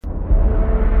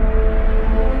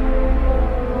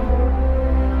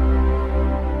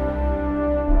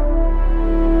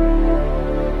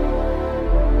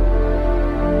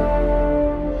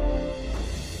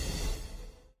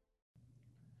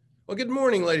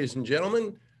morning, ladies and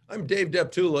gentlemen. I'm Dave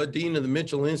Deptula, Dean of the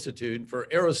Mitchell Institute for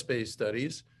Aerospace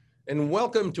Studies, and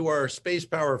welcome to our Space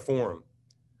Power Forum.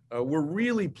 We're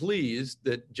really pleased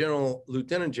that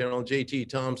Lieutenant General JT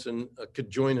Thompson could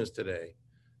join us today.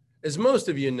 As most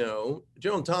of you know,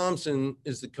 General Thompson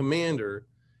is the commander,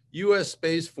 U.S.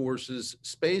 Space Force's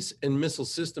Space and Missile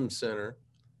Systems Center,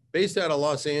 based out of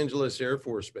Los Angeles Air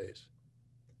Force Base.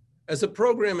 As a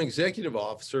program executive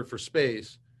officer for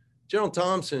space, General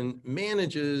Thompson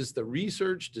manages the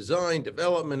research, design,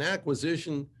 development,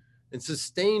 acquisition, and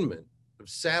sustainment of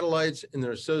satellites and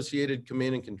their associated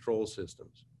command and control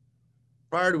systems.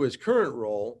 Prior to his current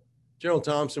role, General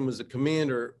Thompson was the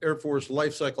commander, Air Force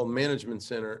Lifecycle Management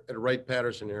Center at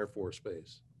Wright-Patterson Air Force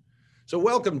Base. So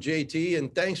welcome, JT,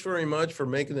 and thanks very much for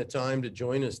making the time to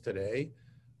join us today.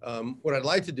 What I'd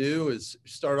like to do is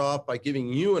start off by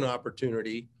giving you an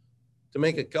opportunity to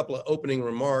make a couple of opening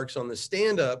remarks on the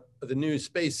stand-up of the new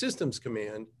Space Systems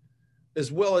Command,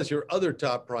 as well as your other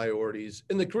top priorities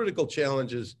and the critical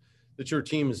challenges that your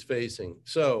team is facing.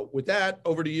 So with that,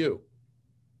 over to you.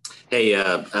 Hey,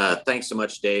 thanks so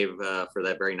much, Dave, for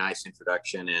that very nice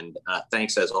introduction. And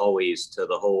thanks, as always, to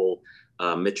the whole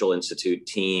Mitchell Institute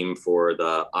team for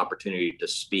the opportunity to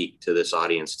speak to this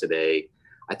audience today.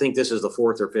 I think this is the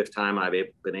fourth or fifth time I've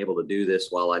been able to do this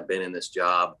while I've been in this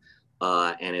job.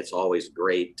 And it's always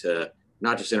great to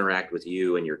not just interact with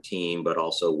you and your team, but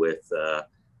also with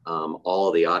all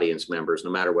of the audience members, no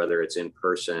matter whether it's in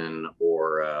person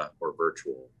or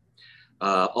virtual.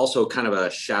 Also, kind of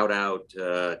a shout out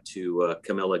to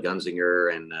Camilla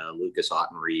Gunzinger and Lucas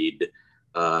Ottenreed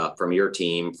from your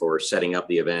team for setting up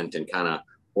the event and kind of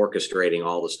orchestrating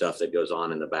all the stuff that goes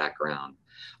on in the background.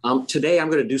 Today,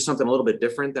 I'm going to do something a little bit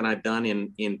different than I've done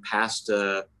in past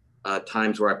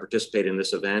times where I participate in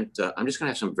this event. I'm just going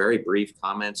to have some very brief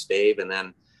comments, Dave, and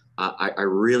then I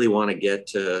really want to get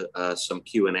to some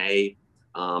Q&A,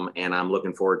 and I'm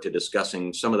looking forward to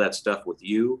discussing some of that stuff with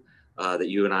you that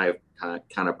you and I have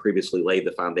kind of previously laid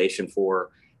the foundation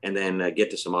for, and then get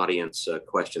to some audience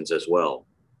questions as well.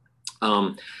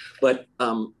 But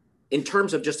in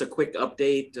terms of just a quick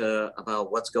update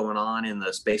about what's going on in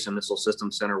the Space and Missile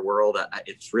Systems Center world,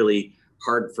 it's really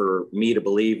hard for me to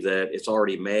believe that it's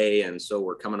already May, and so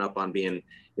we're coming up on being,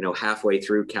 halfway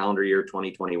through calendar year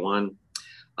 2021.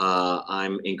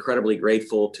 I'm incredibly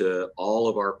grateful to all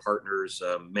of our partners,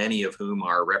 many of whom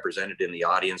are represented in the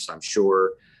audience, I'm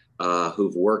sure,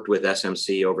 who've worked with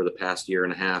SMC over the past year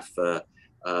and a half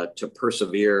to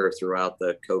persevere throughout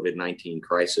the COVID-19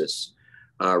 crisis,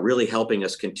 really helping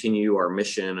us continue our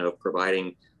mission of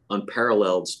providing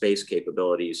unparalleled space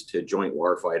capabilities to joint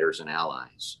warfighters and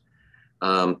allies.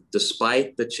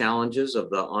 Despite the challenges of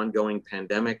the ongoing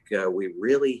pandemic, we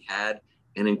really had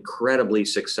an incredibly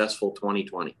successful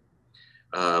 2020.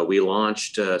 We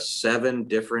launched 7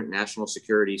 different national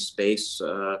security space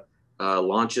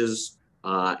launches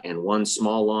and 1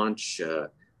 small launch.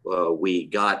 We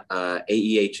got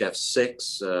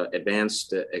AEHF-6,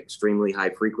 Advanced Extremely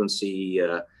High Frequency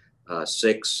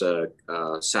 6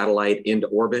 satellite into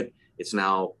orbit. It's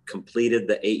now completed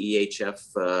the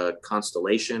AEHF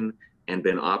constellation and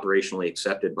been operationally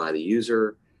accepted by the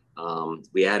user.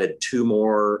 We added 2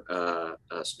 more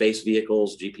space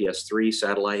vehicles, GPS-3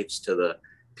 satellites, to the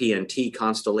PNT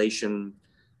constellation.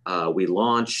 We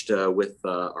launched with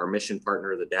our mission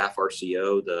partner, the DAF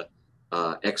RCO, the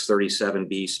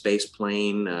X-37B space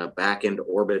plane back into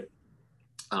orbit.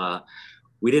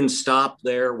 We didn't stop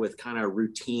there with kind of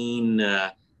routine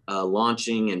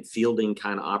launching and fielding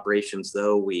kind of operations,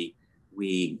 though. We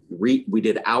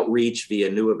did outreach via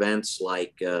new events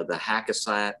like the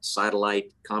Hack-A-Sat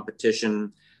satellite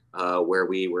competition, where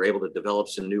we were able to develop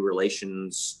some new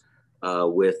relations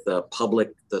with the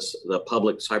public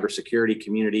cybersecurity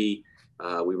community.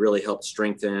 We really helped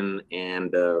strengthen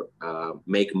and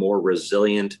make more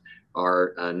resilient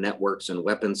our networks and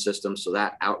weapon systems. So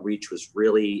that outreach was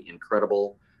really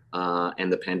incredible, and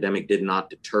the pandemic did not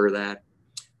deter that.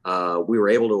 We were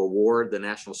able to award the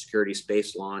National Security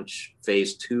Space Launch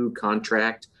Phase 2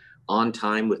 contract on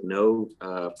time with no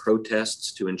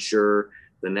protests to ensure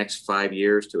the next 5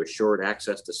 years to assured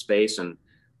access to space. And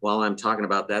while I'm talking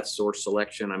about that source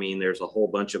selection, I mean, there's a whole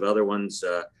bunch of other ones,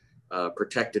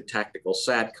 Protected Tactical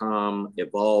SATCOM,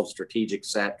 Evolved Strategic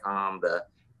SATCOM, the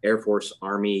Air Force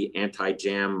Army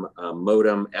anti-jam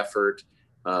modem effort,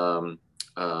 the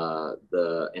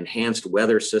Enhanced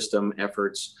Weather System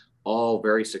efforts, all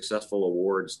very successful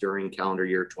awards during calendar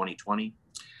year 2020.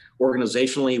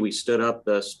 Organizationally, we stood up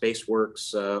the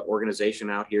SpaceWorks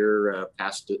organization out here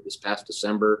this past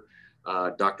December.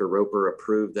 Dr. Roper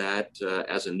approved that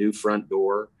as a new front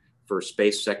door for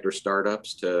space sector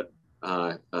startups to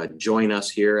join us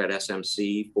here at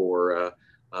SMC for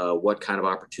what kind of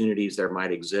opportunities there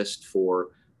might exist for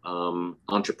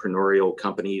entrepreneurial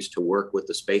companies to work with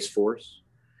the Space Force.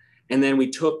 And then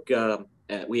we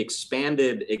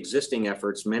expanded existing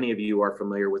efforts. Many of you are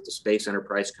familiar with the Space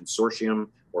Enterprise Consortium,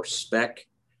 or SPEC.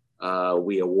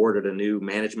 We awarded a new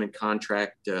management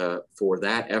contract for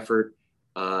that effort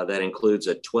that includes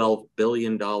a $12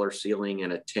 billion ceiling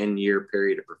and a 10-year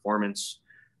period of performance.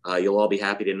 You'll all be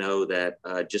happy to know that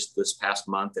just this past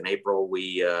month in April,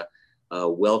 we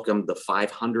welcomed the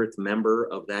 500th member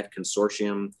of that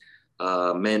consortium,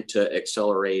 meant to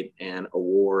accelerate and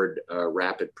award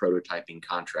rapid prototyping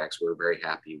contracts. We're very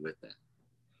happy with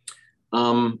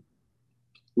that.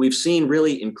 We've seen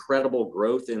really incredible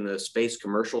growth in the space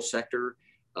commercial sector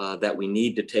that we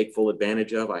need to take full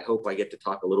advantage of. I hope I get to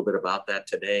talk a little bit about that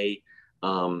today.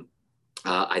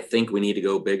 I think we need to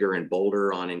go bigger and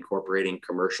bolder on incorporating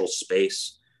commercial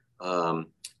space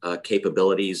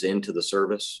capabilities into the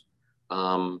service.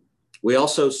 We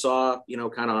also saw,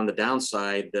 kind of on the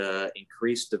downside,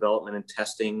 increased development and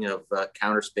testing of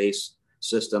counter space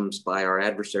systems by our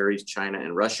adversaries, China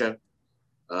and Russia.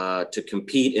 To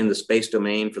compete in the space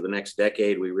domain for the next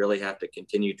decade, we really have to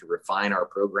continue to refine our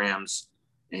programs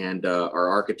and our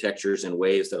architectures in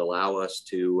ways that allow us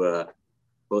to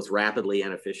both rapidly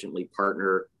and efficiently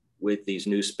partner with these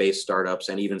new space startups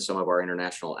and even some of our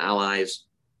international allies.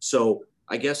 So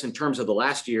I guess in terms of the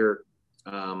last year,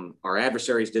 our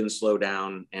adversaries didn't slow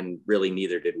down, and really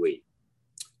neither did we.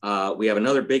 We have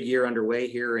another big year underway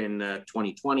here in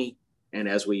 2020. And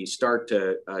as we start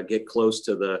to get close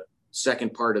to the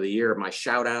second part of the year, my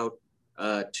shout out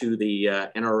to the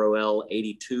NROL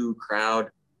 82 crowd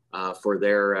for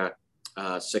their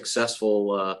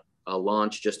successful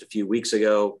launch just a few weeks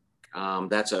ago.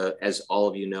 That's, as all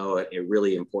of you know, a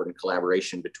really important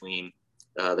collaboration between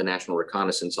the National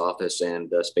Reconnaissance Office and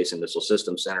the Space and Missile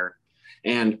Systems Center.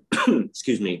 And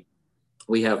excuse me,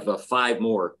 we have 5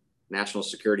 more national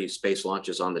security space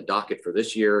launches on the docket for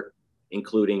this year,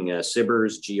 including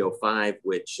SBIRS GEO-5,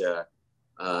 which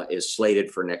is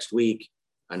slated for next week,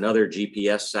 another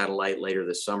GPS satellite later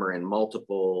this summer, and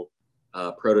multiple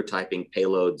prototyping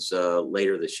payloads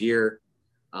later this year.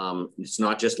 It's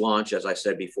not just launch, as I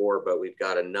said before, but we've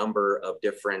got a number of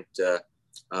different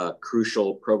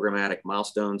crucial programmatic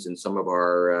milestones in some of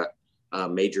our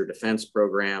major defense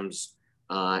programs.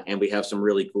 And we have some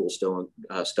really cool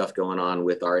stuff going on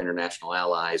with our international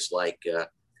allies, like the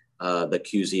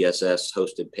QZSS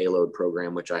hosted payload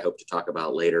program, which I hope to talk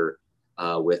about later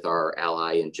with our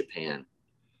ally in Japan.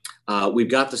 We've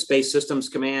got the Space Systems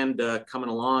Command coming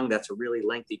along. That's a really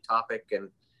lengthy topic, and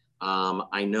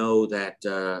I know that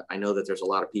there's a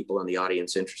lot of people in the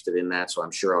audience interested in that, so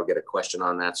I'm sure I'll get a question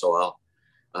on that. So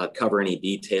I'll cover any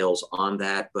details on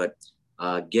that. But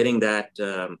getting that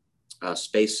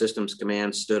Space Systems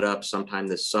Command stood up sometime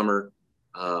this summer,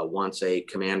 once a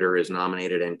commander is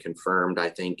nominated and confirmed, I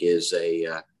think is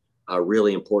a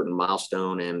really important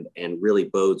milestone, and really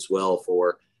bodes well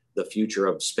for the future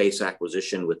of space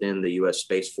acquisition within the U.S.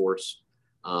 Space Force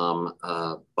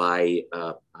by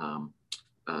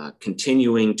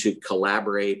continuing to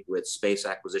collaborate with space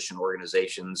acquisition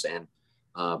organizations and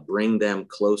bring them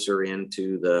closer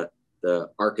into the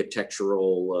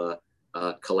architectural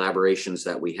collaborations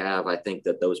that we have. I think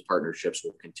that those partnerships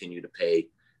will continue to pay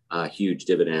huge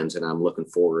dividends, and I'm looking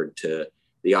forward to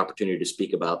the opportunity to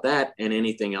speak about that and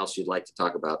anything else you'd like to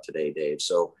talk about today, Dave.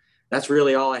 So that's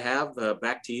really all I have.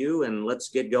 Back to you, and let's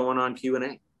get going on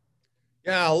Q&A.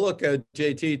 Yeah, look,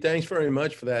 JT, thanks very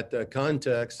much for that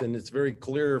context. And it's very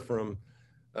clear from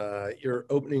your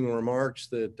opening remarks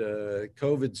that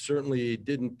COVID certainly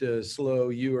didn't slow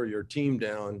you or your team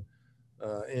down.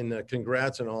 And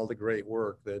congrats on all the great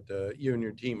work that you and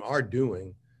your team are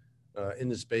doing in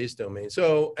the space domain.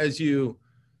 So as you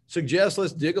suggest,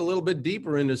 let's dig a little bit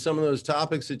deeper into some of those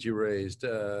topics that you raised.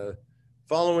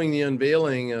 Following the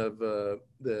unveiling of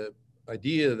the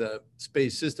idea of the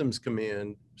Space Systems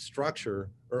Command structure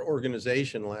or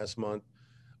organization last month,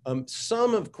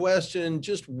 some have questioned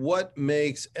just what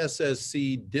makes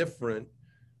SSC different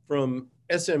from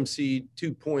SMC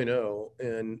 2.0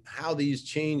 and how these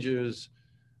changes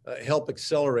help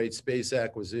accelerate space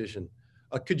acquisition.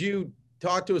 Could you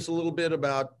talk to us a little bit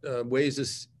about ways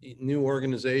this new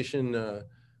organization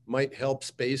might help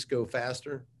space go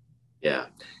faster? Yeah,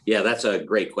 that's a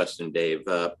great question, Dave.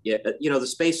 The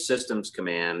Space Systems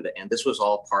Command, and this was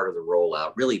all part of the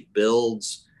rollout, really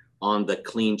builds on the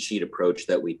clean sheet approach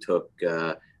that we took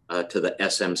to the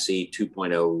SMC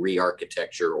 2.0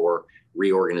 re-architecture or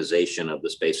reorganization of the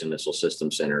Space and Missile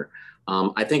Systems Center.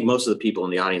 I think most of the people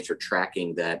in the audience are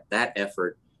tracking that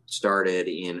effort started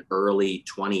in early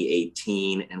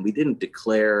 2018, and we didn't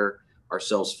declare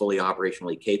ourselves fully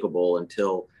operationally capable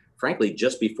until, frankly,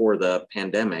 just before the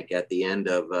pandemic. At the end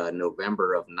of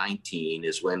November of 19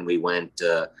 is when we went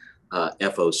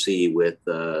FOC with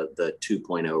the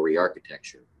 2.0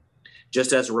 re-architecture.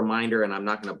 Just as a reminder, and I'm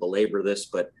not going to belabor this,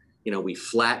 but we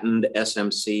flattened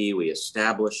SMC. We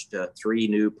established 3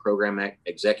 new program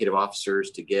executive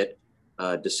officers to get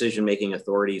decision-making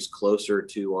authorities closer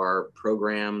to our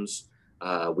programs.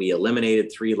 We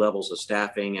eliminated 3 levels of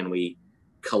staffing, and we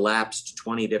collapsed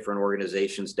 20 different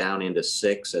organizations down into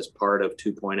 6 as part of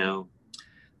 2.0.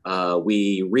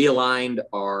 We realigned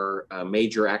our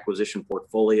major acquisition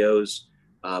portfolios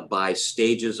by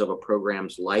stages of a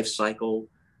program's life cycle,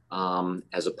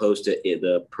 as opposed to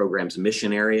the program's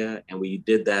mission area. And we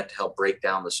did that to help break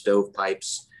down the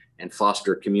stovepipes and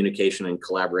foster communication and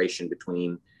collaboration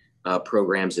between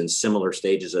programs in similar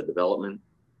stages of development.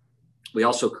 We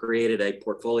also created a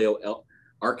portfolio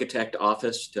architect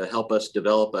office to help us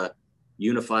develop a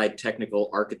unified technical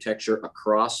architecture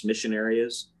across mission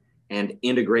areas and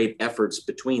integrate efforts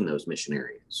between those mission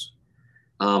areas.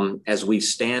 As we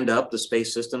stand up the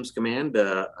Space Systems Command,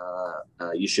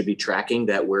 you should be tracking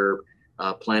that we're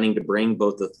planning to bring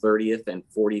both the 30th and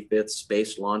 45th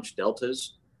Space Launch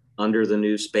Deltas under the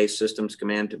new Space Systems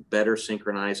Command to better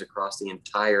synchronize across the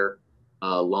entire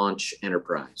launch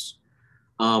enterprise.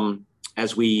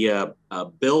 As we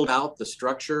build out the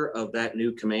structure of that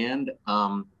new command,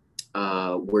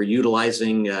 we're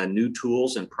utilizing new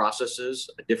tools and processes,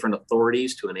 different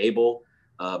authorities to enable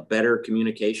better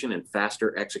communication and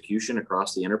faster execution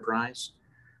across the enterprise.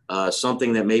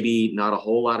 Something that maybe not a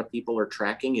whole lot of people are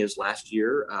tracking is last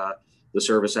year, the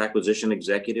Service Acquisition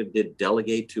Executive did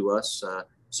delegate to us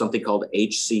something called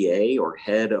HCA, or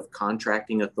Head of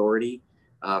Contracting Authority,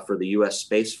 for the U.S.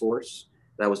 Space Force.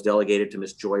 That was delegated to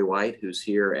Ms. Joy White, who's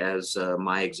here as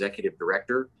my executive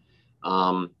director.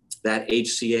 That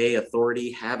HCA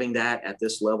authority, having that at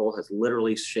this level, has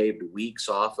literally shaved weeks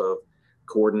off of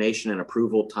coordination and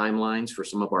approval timelines for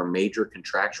some of our major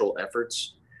contractual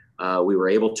efforts. We were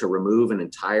able to remove an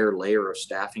entire layer of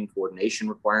staffing coordination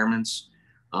requirements.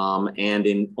 And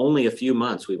in only a few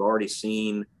months, we've already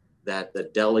seen that the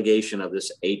delegation of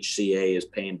this HCA is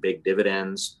paying big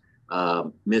dividends.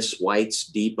 Ms. White's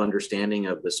deep understanding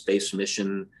of the space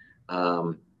mission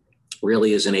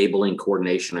really is enabling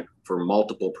coordination for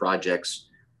multiple projects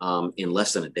in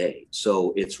less than a day.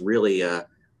 So it's really a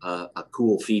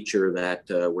cool feature that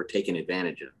we're taking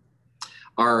advantage of.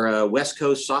 Our West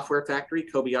Coast software factory,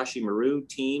 Kobayashi Maru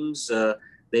teams,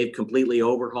 they've completely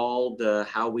overhauled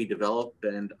how we develop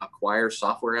and acquire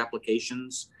software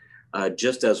applications.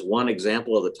 Just as one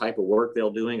example of the type of work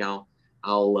they're doing,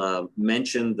 I'll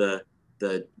mention the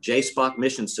JSPOC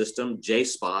mission system,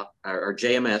 JSPOC or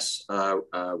JMS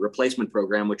replacement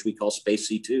program, which we call Space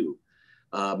C2.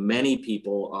 Many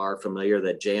people are familiar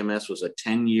that JMS was a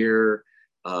 10-year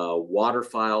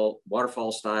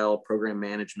waterfall style program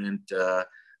management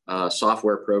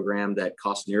software program that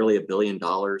cost nearly $1 billion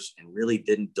and really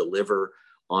didn't deliver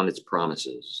on its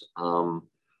promises.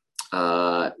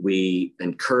 We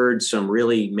incurred some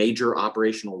really major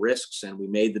operational risks, and we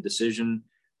made the decision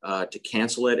to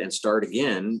cancel it and start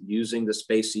again using the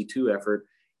Space C2 effort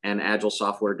and agile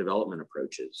software development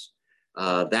approaches.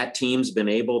 That team's been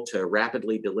able to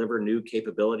rapidly deliver new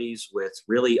capabilities with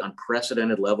really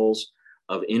unprecedented levels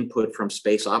of input from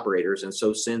space operators. And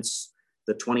so since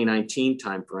the 2019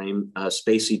 timeframe,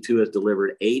 Space C2 has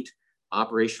delivered 8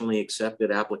 operationally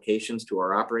accepted applications to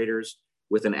our operators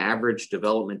with an average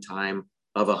development time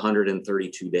of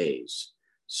 132 days.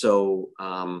 So,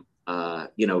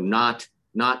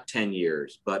 not 10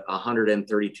 years, but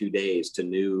 132 days to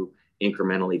new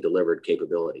incrementally delivered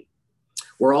capability.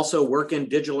 We're also working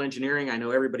digital engineering. I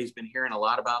know everybody's been hearing a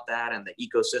lot about that and the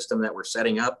ecosystem that we're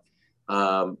setting up.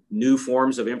 New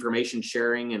forms of information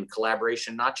sharing and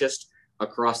collaboration, not just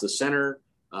across the center,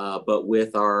 but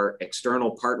with our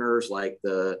external partners like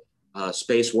the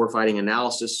Space Warfighting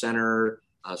Analysis Center,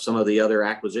 some of the other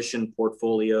acquisition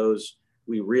portfolios.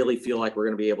 We really feel like we're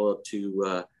going to be able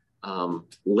to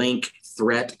link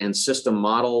threat and system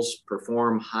models,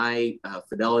 perform high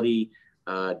fidelity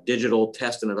digital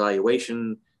test and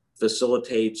evaluation,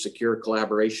 facilitate secure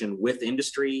collaboration with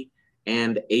industry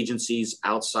and agencies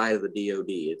outside of the DoD.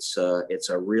 It's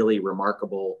a really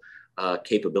remarkable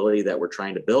capability that we're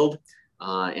trying to build.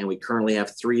 And we currently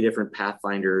have 3 different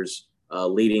pathfinders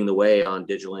leading the way on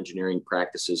digital engineering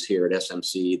practices here at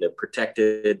SMC: the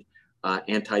protected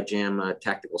anti-jam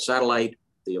tactical satellite,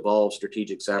 the evolved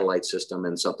strategic satellite system,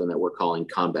 and something that we're calling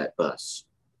combat bus.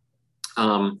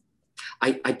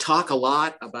 I talk a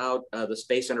lot about the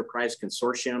Space Enterprise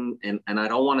Consortium, and I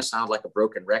don't want to sound like a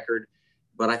broken record,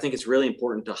 but I think it's really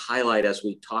important to highlight as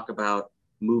we talk about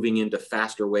moving into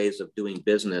faster ways of doing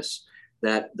business,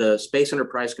 that the Space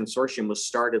Enterprise Consortium was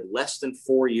started less than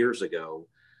 4 years ago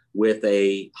with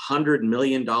a $100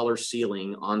 million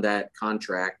ceiling on that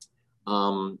contract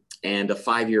and a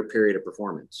 5-year period of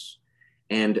performance.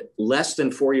 And less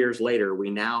than 4 years later, we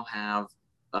now have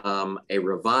a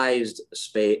revised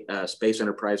Space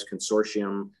Enterprise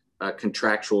Consortium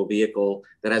contractual vehicle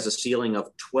that has a ceiling of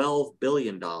 $12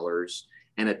 billion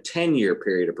and a 10-year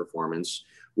period of performance.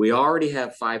 We already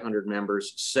have 500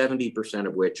 members, 70%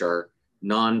 of which are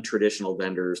non-traditional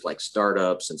vendors like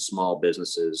startups and small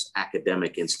businesses,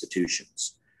 academic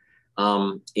institutions.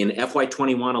 In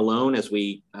FY21 alone, as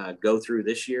we go through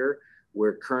this year,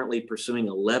 we're currently pursuing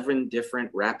 11 different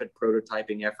rapid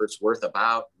prototyping efforts worth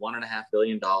about $1.5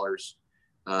 billion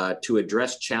to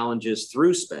address challenges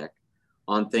through spec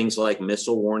on things like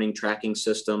missile warning tracking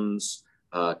systems,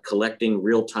 collecting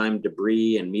real-time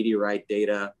debris and meteorite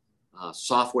data,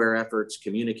 software efforts,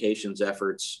 communications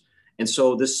efforts. And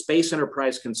so this Space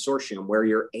Enterprise Consortium, where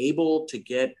you're able to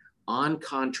get on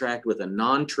contract with a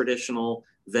non-traditional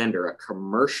vendor, a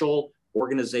commercial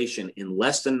organization in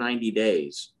less than 90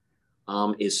 days,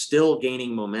 is still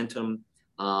gaining momentum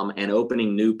and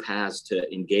opening new paths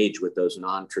to engage with those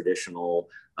non-traditional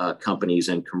companies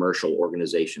and commercial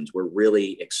organizations. We're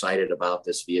really excited about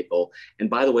this vehicle. And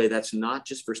by the way, that's not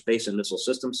just for Space and Missile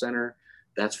Systems Center,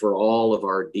 that's for all of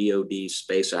our DoD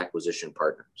space acquisition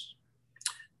partners.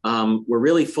 We're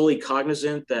really fully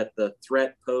cognizant that the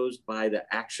threat posed by the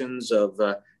actions of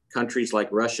countries like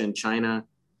Russia and China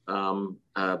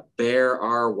bear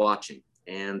our watching,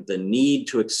 and the need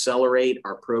to accelerate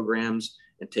our programs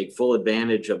and take full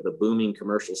advantage of the booming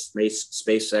commercial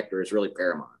space sector is really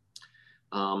paramount.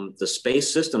 The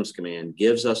Space Systems Command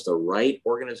gives us the right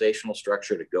organizational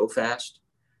structure to go fast,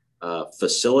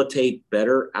 facilitate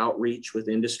better outreach with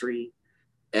industry,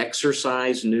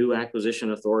 exercise new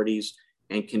acquisition authorities,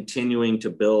 and continuing to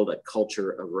build a culture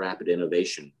of rapid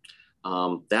innovation.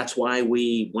 That's why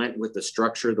we went with the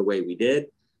structure the way we did.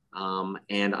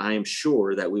 And I am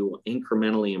sure that we will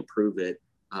incrementally improve it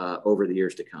over the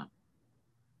years to come.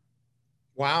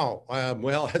 Wow.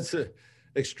 Well, that's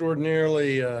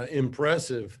extraordinarily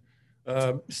impressive.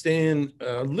 Staying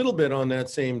a little bit on that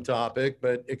same topic,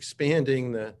 but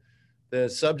expanding the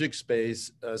subject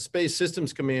space, Space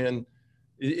Systems Command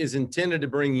is intended to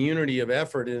bring unity of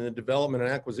effort in the development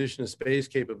and acquisition of space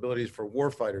capabilities for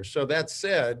warfighters. So that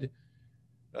said,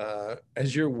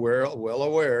 as you're well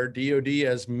aware, DoD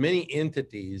has many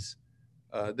entities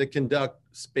that conduct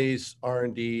space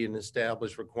R&D and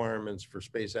establish requirements for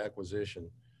space acquisition.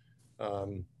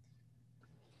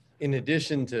 In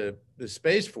addition to the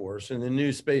Space Force and the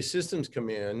new Space Systems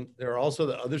Command, there are also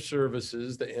the other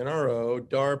services, the NRO,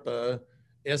 DARPA,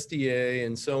 SDA,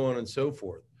 and so on and so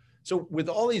forth. So with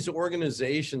all these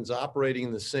organizations operating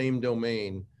in the same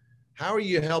domain, how are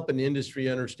you helping industry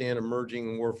understand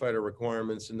emerging warfighter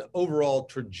requirements and the overall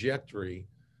trajectory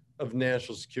of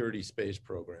national security space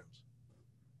programs?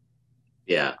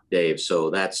 Yeah, Dave. So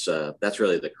that's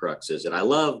really the crux, is it? I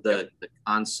love the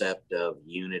concept of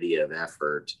unity of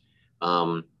effort,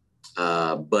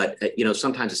 but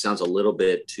sometimes it sounds a little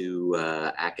bit too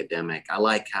academic. I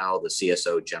like how the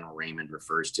CSO General Raymond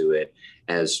refers to it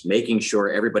as making sure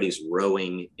everybody's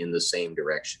rowing in the same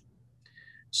direction.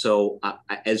 So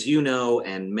as you know,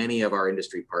 and many of our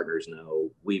industry partners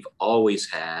know, we've always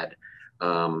had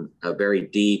a very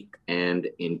deep and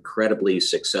incredibly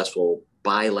successful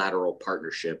bilateral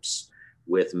partnerships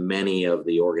with many of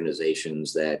the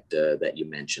organizations that you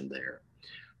mentioned there.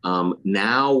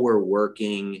 Now we're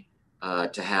working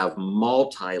to have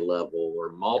multi-level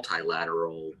or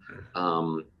multilateral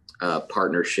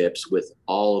partnerships with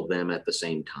all of them at the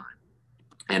same time.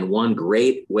 And one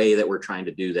great way that we're trying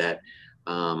to do that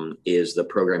is the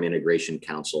Program Integration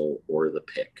Council, or the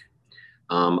PIC.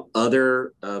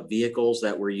 Other vehicles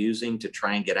that we're using to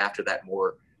try and get after that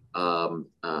more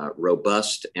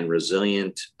robust and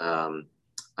resilient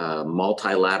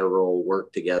multilateral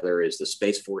work together is the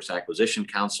Space Force Acquisition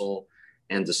Council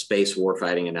and the Space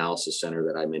Warfighting Analysis Center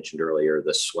that I mentioned earlier,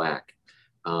 the SWAC.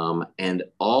 And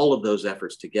all of those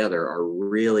efforts together are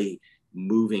really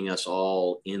moving us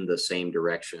all in the same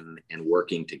direction and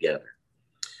working together.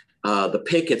 The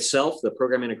PIC itself, the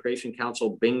Program Integration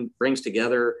Council, brings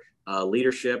together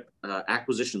leadership,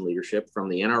 acquisition leadership from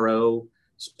the NRO,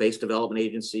 Space Development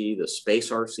Agency, the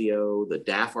Space RCO, the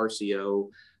DAF RCO,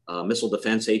 Missile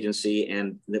Defense Agency,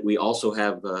 and that we also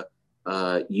have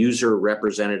user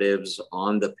representatives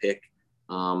on the PIC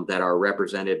that are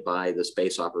represented by the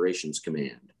Space Operations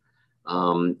Command.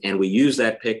 And we use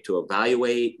that pick to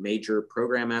evaluate major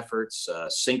program efforts,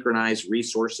 synchronize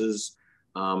resources,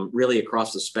 really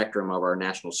across the spectrum of our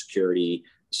national security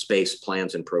space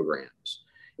plans and programs.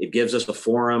 It gives us a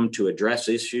forum to address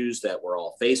issues that we're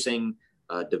all facing,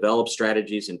 develop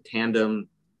strategies in tandem,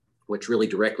 which really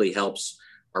directly helps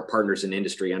our partners in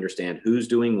industry understand who's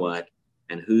doing what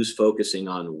and who's focusing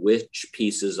on which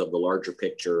pieces of the larger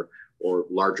picture or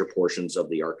larger portions of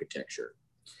the architecture.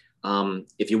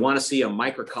 If you want to see a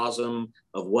microcosm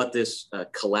of what this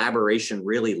collaboration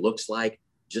really looks like,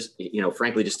 just,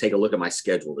 frankly, just take a look at my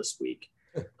schedule this week.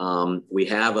 We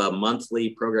have a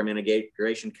monthly Program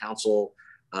Integration Council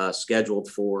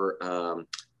scheduled for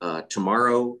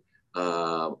tomorrow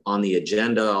on the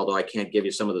agenda, although I can't give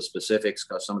you some of the specifics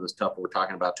because some of the stuff we're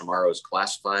talking about tomorrow is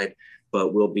classified,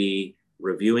 but we'll be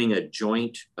reviewing a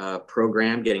joint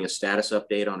program, getting a status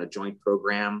update on a joint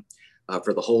program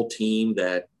for the whole team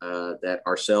that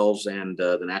ourselves and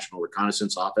the National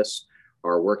Reconnaissance Office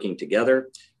are working together.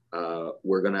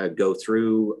 We're going to go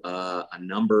through a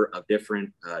number of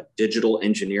different digital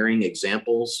engineering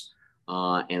examples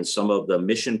and some of the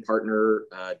mission partner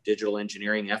digital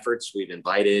engineering efforts. We've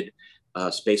invited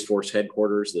Space Force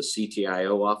Headquarters, the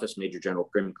CTIO office, Major General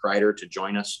Krim Kreider, to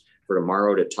join us for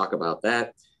tomorrow to talk about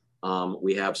that.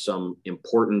 We have some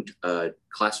important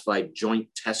classified joint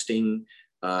testing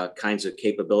kinds of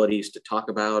capabilities to talk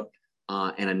about,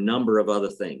 and a number of other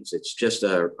things. It's just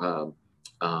a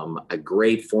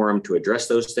great forum to address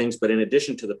those things. But in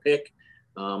addition to the PIC,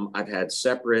 I've had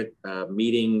separate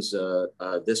meetings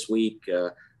this week,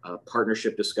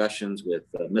 partnership discussions with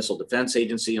the Missile Defense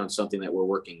Agency on something that we're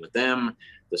working with them,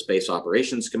 the Space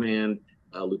Operations Command.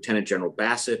 Lieutenant General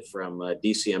Bassett from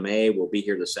DCMA will be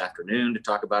here this afternoon to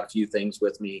talk about a few things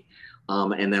with me.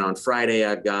 And then on Friday,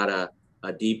 I've got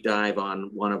a deep dive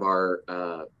on one of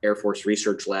our Air Force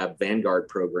Research Lab Vanguard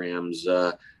programs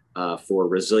for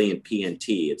resilient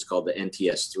PNT. It's called the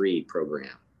NTS-3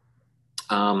 program.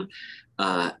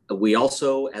 We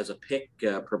also, as a PIC,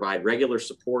 provide regular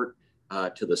support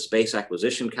to the Space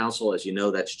Acquisition Council. As you know,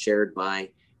 that's chaired by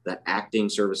the acting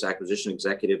Service Acquisition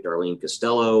Executive, Darlene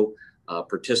Costello.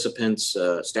 Participants,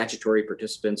 statutory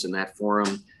participants in that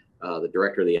forum, the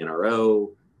Director of the NRO,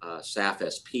 SAF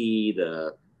SP,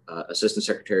 the Assistant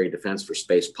Secretary of Defense for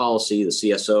Space Policy, the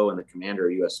CSO, and the Commander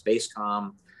of U.S.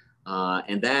 Spacecom.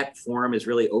 And that forum is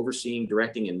really overseeing,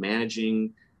 directing, and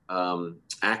managing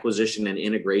acquisition and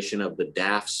integration of the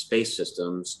DAF space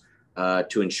systems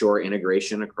to ensure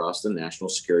integration across the national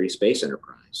security space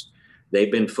enterprise. They've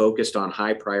been focused on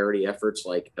high priority efforts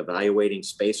like evaluating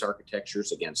space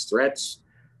architectures against threats.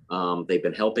 They've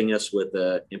been helping us with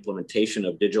the implementation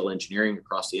of digital engineering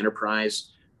across the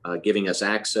enterprise, giving us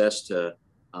access to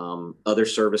other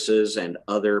services and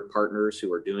other partners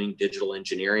who are doing digital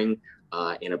engineering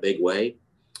in a big way.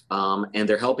 And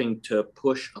they're helping to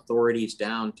push authorities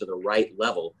down to the right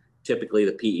level, typically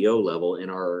the PEO level in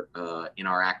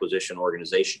our acquisition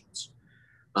organizations.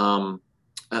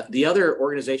 The other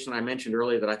organization I mentioned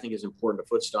earlier that I think is important to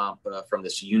foot stomp from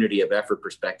this unity of effort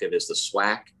perspective is the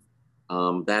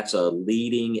SWAC. That's a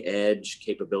leading edge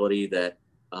capability that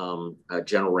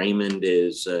General Raymond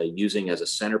is using as a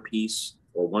centerpiece,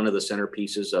 or one of the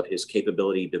centerpieces of his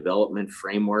capability development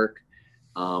framework.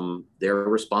 They're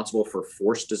responsible for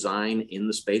force design in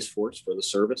the Space Force for the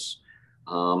service.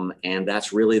 And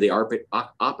that's really the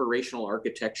operational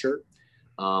architecture.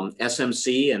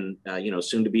 SMC and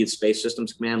soon to be the Space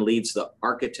Systems Command leads the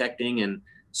architecting and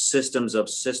systems of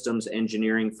systems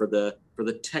engineering for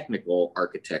the technical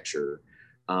architecture,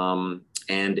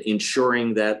 and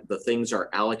ensuring that the things are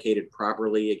allocated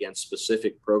properly against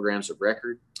specific programs of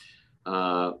record.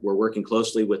 We're working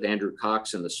closely with Andrew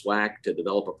Cox and the SWAC to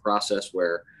develop a process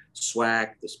where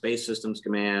SWAC, the Space Systems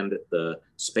Command, the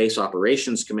Space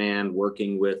Operations Command,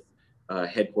 working with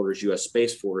Headquarters U.S.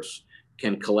 Space Force,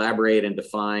 can collaborate and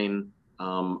define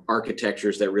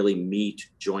architectures that really meet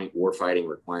joint warfighting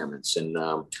requirements. And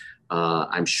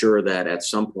I'm sure that at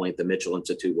some point the Mitchell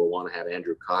Institute will want to have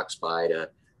Andrew Cox by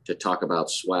to talk about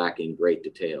SWAC in great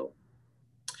detail.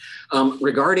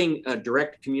 Regarding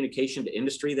direct communication to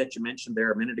industry that you mentioned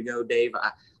there a minute ago, Dave,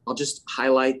 I'll just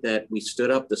highlight that we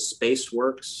stood up the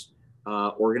SpaceWorks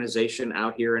organization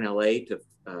out here in LA to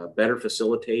better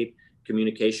facilitate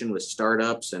communication with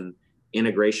startups and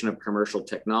integration of commercial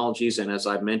technologies. And as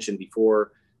I've mentioned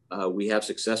before, we have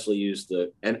successfully used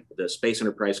the Space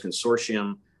Enterprise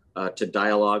Consortium to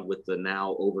dialogue with the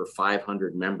now over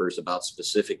 500 members about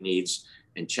specific needs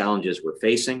and challenges we're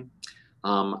facing.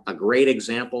 A great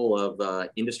example of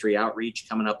industry outreach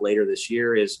coming up later this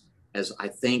year is as I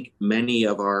think many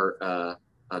of our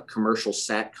commercial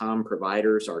SATCOM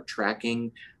providers are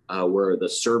tracking, where the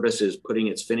service is putting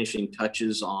its finishing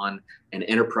touches on an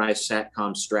enterprise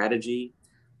SATCOM strategy.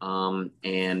 We're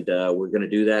going to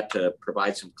do that to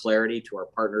provide some clarity to our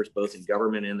partners, both in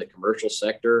government and the commercial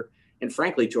sector, and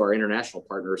frankly, to our international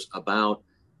partners about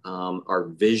our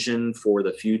vision for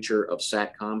the future of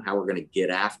SATCOM, how we're going to get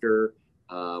after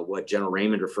what General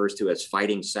Raymond refers to as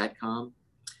fighting SATCOM.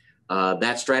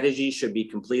 That strategy should be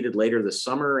completed later this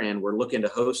summer, and we're looking to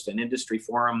host an industry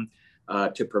forum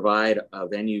to provide a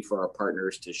venue for our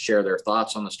partners to share their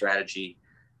thoughts on the strategy,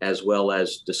 as well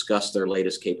as discuss their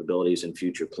latest capabilities and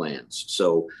future plans.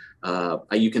 So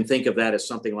you can think of that as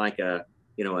something like a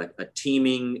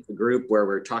teaming group where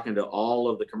we're talking to all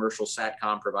of the commercial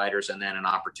SATCOM providers, and then an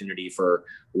opportunity for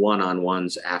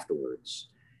one-on-ones afterwards.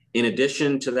 In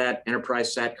addition to that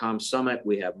Enterprise SATCOM Summit,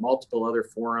 we have multiple other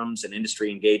forums and industry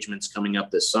engagements coming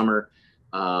up this summer.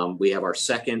 We have our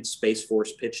second Space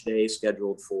Force Pitch Day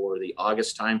scheduled for the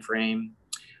August timeframe.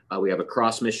 We have a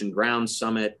Cross Mission Ground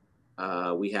Summit.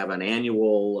 We have an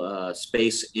annual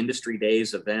Space Industry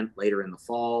Days event later in the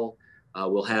fall.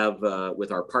 We'll have,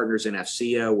 with our partners in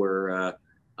AFCEA, we're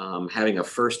having a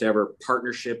first ever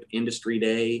partnership industry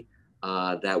day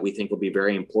that we think will be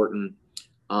very important.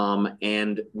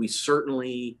 And we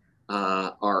certainly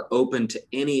are open to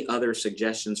any other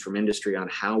suggestions from industry on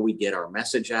how we get our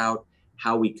message out,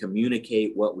 how we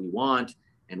communicate what we want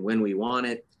and when we want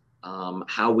it,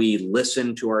 how we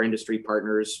listen to our industry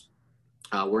partners.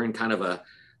 We're in kind of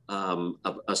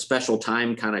a special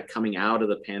time kind of coming out of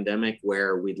the pandemic,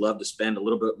 where we'd love to spend a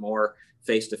little bit more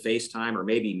face-to-face time, or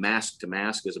maybe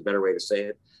mask-to-mask is a better way to say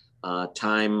it,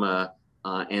 time.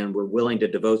 And we're willing to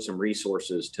devote some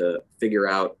resources to figure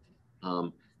out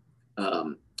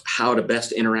how to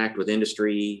best interact with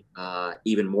industry,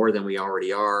 even more than we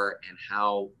already are, and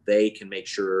how they can make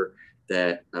sure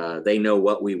that they know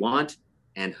what we want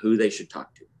and who they should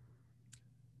talk to.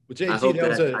 Well,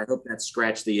 JT, I hope that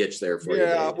scratched the itch there for you.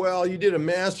 Yeah, well, you did a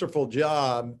masterful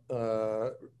job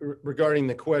regarding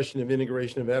the question of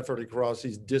integration of effort across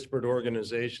these disparate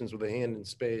organizations with a hand in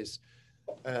space.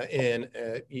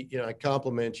 I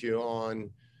compliment you on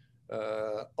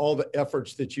all the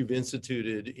efforts that you've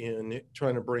instituted in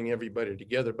trying to bring everybody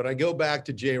together. But I go back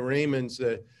to Jay Raymond's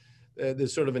the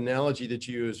sort of analogy that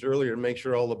you used earlier, to make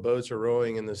sure all the boats are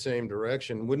rowing in the same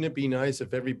direction. Wouldn't it be nice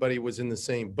if everybody was in the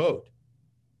same boat?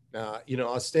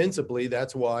 Ostensibly,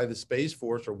 that's why the Space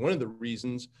Force, or one of the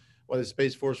reasons why the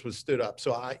Space Force was stood up.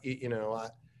 So I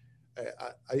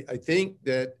think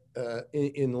that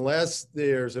unless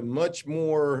there's a much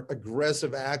more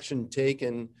aggressive action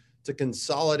taken to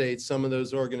consolidate some of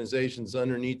those organizations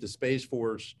underneath the Space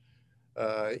Force,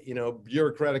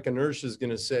 bureaucratic inertia is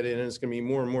going to set in, and it's going to be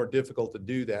more and more difficult to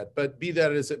do that. But be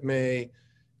that as it may,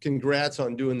 congrats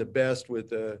on doing the best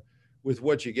with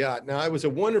what you got. Now, it was a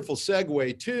wonderful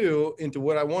segue too into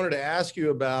what I wanted to ask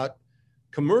you about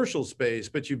commercial space,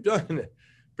 but you've done a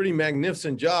pretty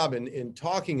magnificent job in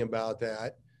talking about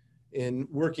that, in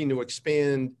working to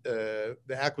expand the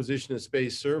acquisition of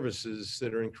space services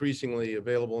that are increasingly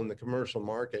available in the commercial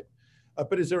market.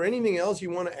 But is there anything else you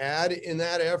want to add in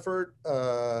that effort?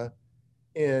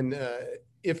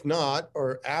 If not,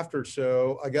 or after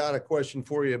so, I got a question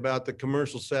for you about the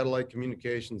Commercial Satellite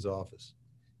Communications Office.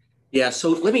 Yeah, so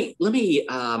let me.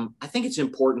 I think it's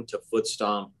important to foot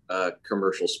stomp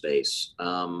commercial space,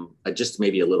 just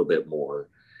maybe a little bit more,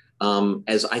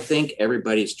 as I think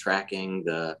everybody's tracking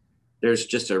there's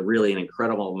just an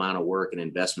incredible amount of work and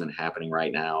investment happening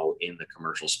right now in the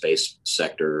commercial space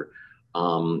sector,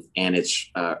 and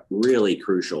it's really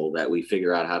crucial that we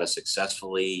figure out how to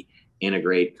successfully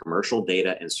integrate commercial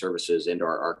data and services into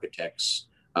our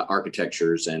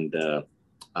architectures and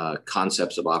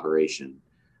concepts of operation.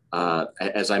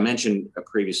 As I mentioned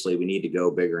previously, we need to go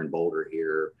bigger and bolder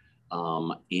here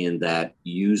in that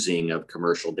using of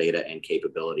commercial data and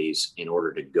capabilities in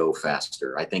order to go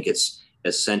faster. I think it's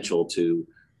essential to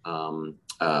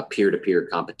peer-to-peer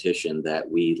competition that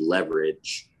we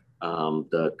leverage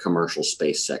the commercial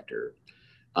space sector.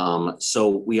 So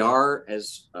we are,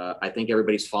 as I think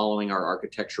everybody's following our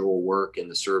architectural work in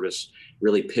the service,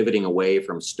 really pivoting away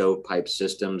from stovepipe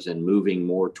systems and moving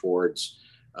more towards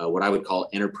what I would call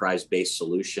enterprise-based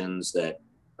solutions that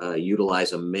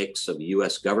utilize a mix of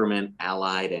U.S. government,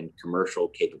 allied, and commercial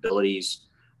capabilities.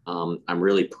 I'm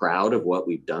really proud of what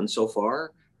we've done so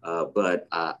far, but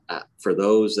for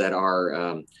those that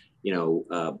are,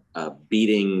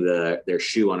 beating their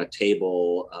shoe on a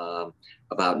table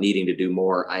about needing to do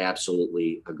more, I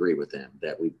absolutely agree with them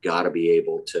that we've got to be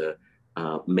able to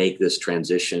make this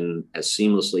transition as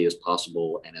seamlessly as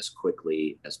possible and as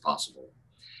quickly as possible.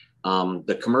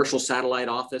 The commercial satellite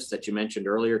office that you mentioned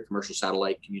earlier, commercial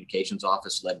satellite communications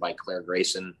office led by Claire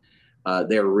Grayson,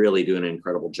 they're really doing an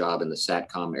incredible job in the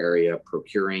SATCOM area,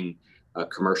 procuring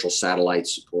commercial satellite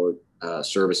support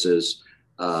services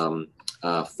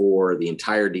for the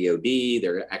entire DoD.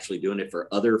 They're actually doing it for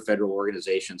other federal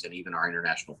organizations and even our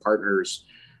international partners.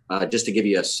 Just to give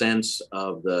you a sense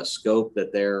of the scope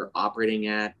that they're operating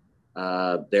at,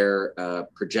 they're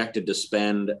projected to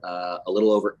spend a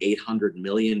little over $800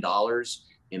 million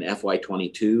in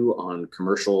FY22 on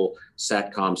commercial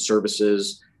SATCOM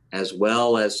services, as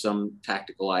well as some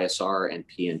tactical ISR and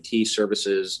PNT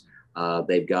services.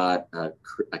 They've got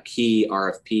a key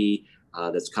RFP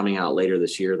that's coming out later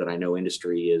this year that I know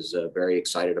industry is very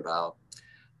excited about.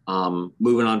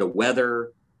 Moving on to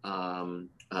weather,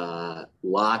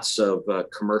 lots of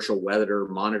commercial weather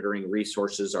monitoring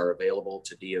resources are available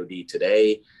to DoD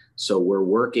today. So we're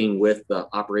working with the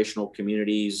operational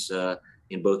communities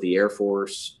in both the Air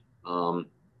Force, the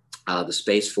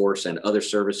Space Force, and other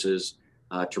services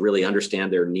to really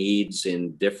understand their needs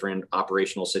in different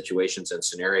operational situations and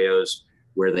scenarios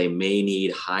where they may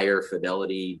need higher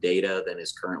fidelity data than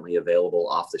is currently available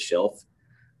off the shelf.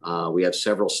 We have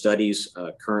several studies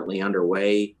currently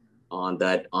underway on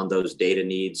those data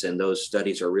needs, and those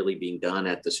studies are really being done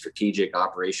at the strategic,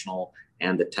 operational,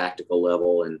 and the tactical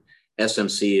level. And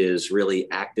SMC is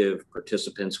really active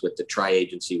participants with the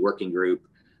tri-agency working group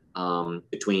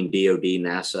between DoD,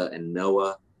 NASA, and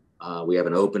NOAA. We have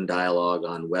an open dialogue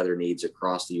on weather needs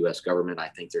across the U.S. government. I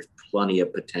think there's plenty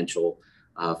of potential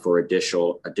for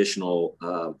additional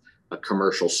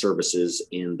commercial services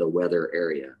in the weather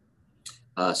area.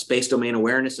 Space domain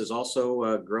awareness is also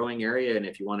a growing area, and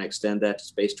if you want to extend that to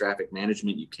space traffic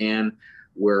management, you can.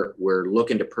 We're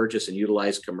looking to purchase and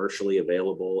utilize commercially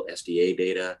available SDA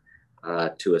data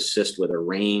to assist with a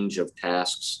range of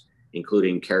tasks,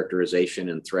 including characterization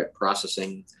and threat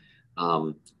processing.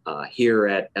 Here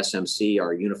at SMC,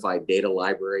 our unified data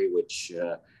library, which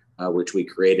we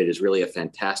created, is really a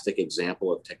fantastic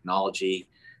example of technology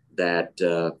that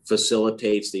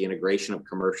facilitates the integration of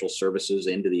commercial services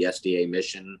into the SDA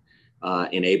mission,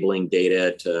 enabling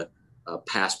data to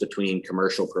pass between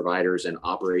commercial providers and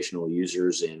operational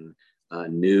users in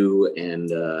new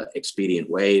and expedient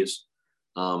ways.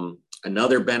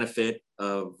 Another benefit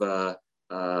of the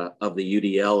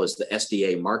UDL is the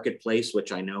SDA marketplace,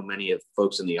 which I know many of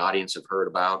folks in the audience have heard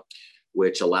about,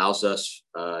 which allows us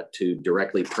to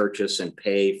directly purchase and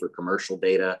pay for commercial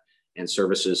data and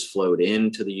services flowed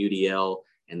into the UDL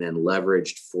and then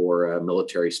leveraged for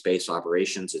military space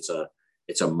operations.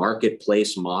 It's a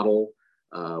marketplace model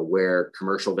where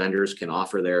commercial vendors can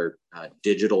offer their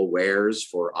digital wares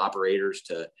for operators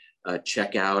to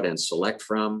check out and select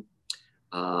from.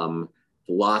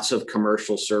 Lots of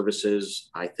commercial services,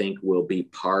 I think, will be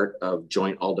part of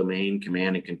joint all-domain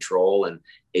command and control and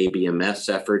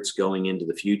ABMS efforts going into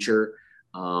the future.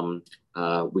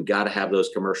 We got to have those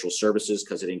commercial services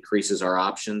because it increases our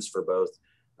options for both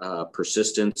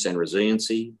persistence and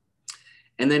resiliency.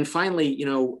 And then finally,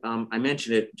 I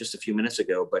mentioned it just a few minutes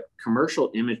ago, but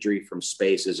commercial imagery from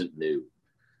space isn't new.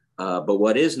 But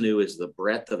what is new is the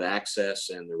breadth of access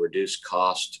and the reduced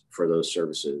cost for those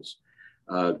services.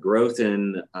 Growth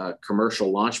in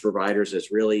commercial launch providers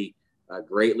has really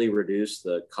greatly reduced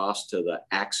the cost to the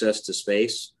access to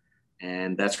space.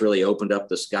 And that's really opened up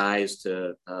the skies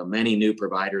to many new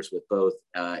providers with both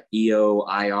EO,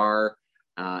 IR,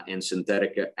 and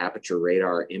synthetic aperture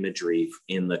radar imagery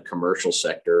in the commercial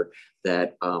sector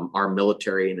that our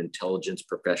military and intelligence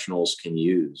professionals can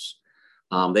use.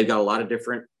 They've got a lot of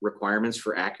different requirements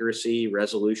for accuracy,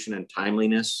 resolution, and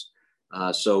timeliness.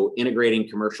 So integrating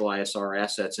commercial ISR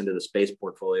assets into the space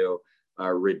portfolio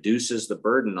reduces the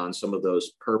burden on some of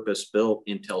those purpose-built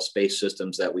intel space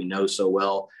systems that we know so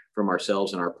well from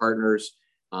ourselves and our partners,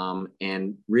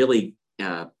 and really,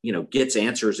 gets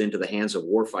answers into the hands of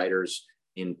warfighters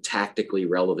in tactically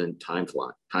relevant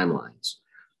timelines.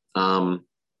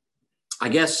 I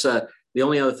guess the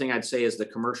only other thing I'd say is the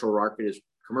commercial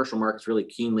market's really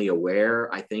keenly aware,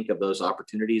 I think, of those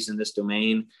opportunities in this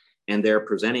domain, and they're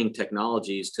presenting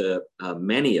technologies to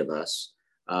many of us,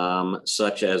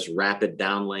 such as rapid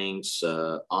downlinks,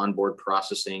 onboard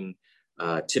processing,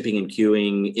 tipping and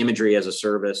queuing, imagery as a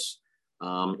service.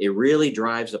 It really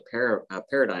drives a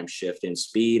paradigm shift in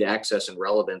speed, access, and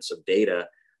relevance of data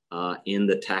in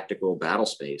the tactical battle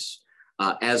space.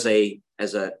 As a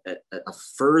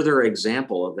further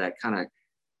example of that kind of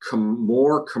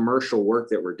more commercial work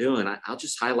that we're doing, I'll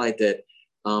just highlight that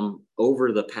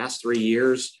over the past 3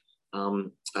 years,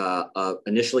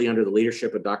 initially under the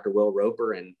leadership of Dr. Will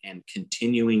Roper and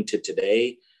continuing to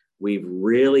today. We've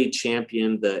really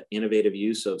championed the innovative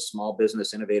use of small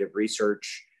business innovative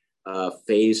research,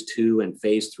 phase 2 and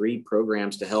phase 3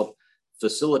 programs to help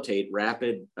facilitate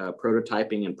rapid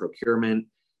prototyping and procurement.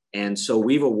 And so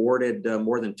we've awarded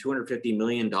more than $250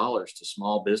 million to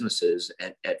small businesses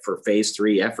for phase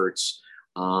 3 efforts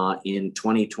in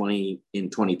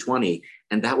 2020.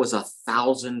 And that was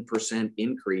 1,000%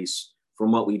 increase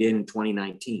from what we did in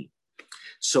 2019.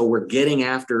 So we're getting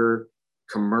after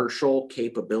commercial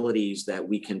capabilities that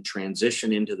we can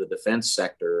transition into the defense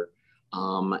sector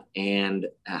and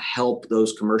help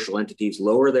those commercial entities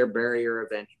lower their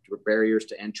barriers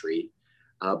to entry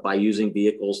by using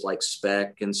vehicles like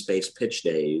SPEC and Space Pitch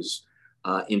Days,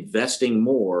 investing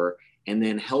more, and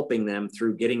then helping them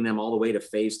through getting them all the way to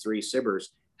phase 3 SBIRs,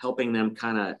 helping them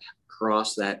kind of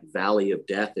cross that valley of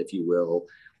death, if you will,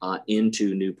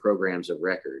 into new programs of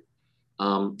record.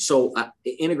 So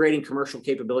integrating commercial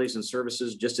capabilities and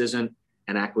services just isn't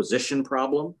an acquisition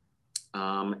problem.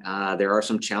 There are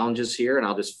some challenges here, and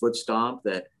I'll just foot stomp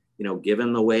that,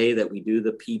 given the way that we do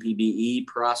the PPBE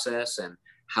process and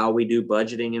how we do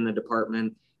budgeting in the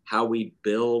department, how we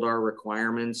build our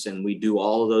requirements, and we do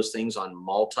all of those things on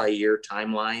multi-year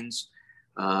timelines,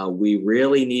 we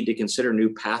really need to consider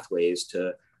new pathways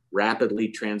to rapidly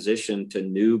transition to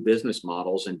new business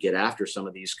models and get after some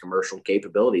of these commercial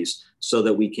capabilities so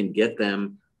that we can get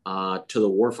them to the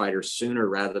warfighter sooner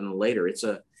rather than later. It's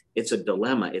a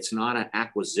dilemma. It's not an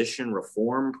acquisition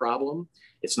reform problem.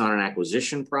 It's not an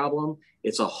acquisition problem.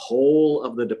 It's a whole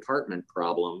of the department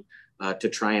problem to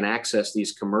try and access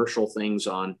these commercial things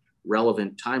on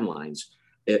relevant timelines.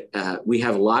 We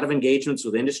have a lot of engagements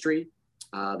with industry.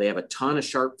 They have a ton of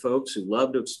sharp folks who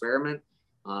love to experiment,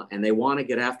 and they want to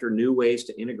get after new ways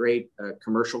to integrate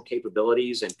commercial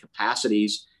capabilities and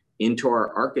capacities into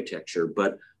our architecture.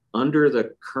 But under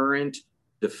the current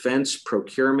defense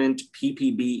procurement,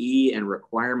 PPBE, and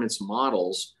requirements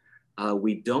models,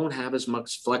 we don't have as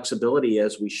much flexibility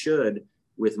as we should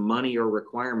with money or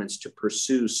requirements to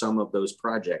pursue some of those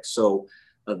projects. So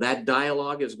that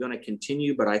dialogue is going to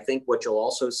continue, but I think what you'll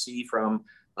also see from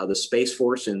the Space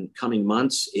Force in coming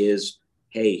months is,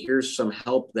 hey, here's some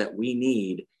help that we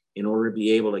need in order to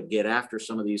be able to get after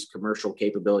some of these commercial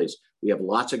capabilities. We have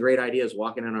lots of great ideas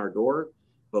walking in our door,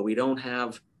 but we don't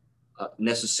have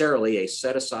necessarily a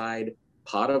set aside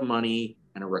pot of money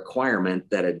and a requirement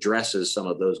that addresses some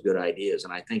of those good ideas.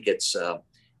 And I think it's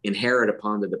inherent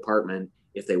upon the department,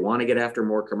 if they want to get after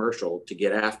more commercial, to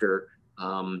get after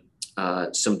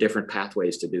some different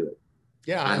pathways to do it.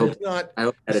 Yeah, I hope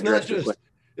that addressed your question.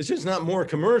 It's just not more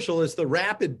commercial, it's the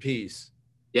rapid piece.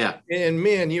 Yeah. And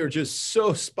man, you're just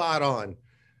so spot on.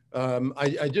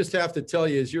 I just have to tell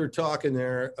you, as you're talking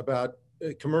there about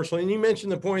commercial, and you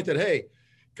mentioned the point that, hey,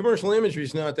 commercial imagery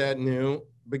is not that new,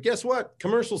 but guess what?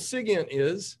 Commercial SIGINT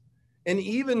is, and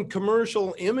even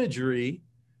commercial imagery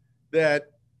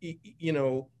that,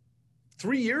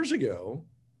 3 years ago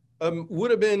would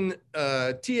have been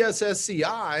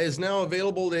TSSCI is now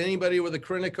available to anybody with a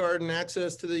credit card and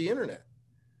access to the internet.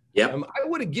 Yeah, I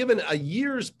would have given a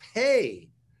year's pay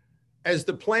as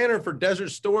the planner for Desert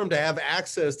Storm to have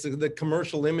access to the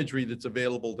commercial imagery that's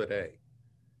available today.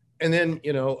 And then,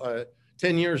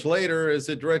 10 years later, as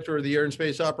the director of the Air and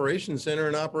Space Operations Center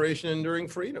in Operation Enduring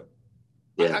Freedom.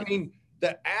 Yeah. I mean,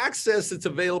 the access that's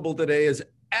available today is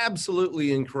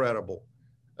absolutely incredible.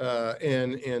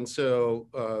 And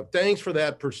so thanks for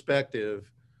that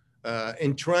perspective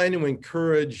and trying to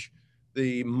encourage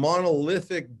the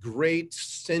monolithic great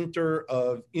center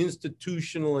of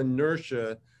institutional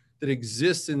inertia that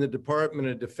exists in the Department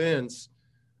of Defense,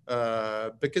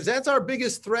 because that's our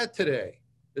biggest threat today.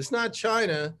 It's not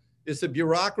China, it's the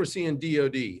bureaucracy in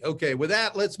DOD. Okay, with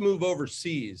that, let's move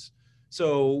overseas.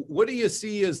 So what do you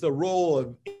see as the role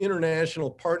of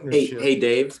international partnership? Hey,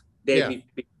 Dave, Yeah.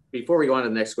 Before we go on to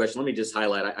the next question, let me just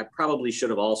highlight, I probably should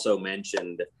have also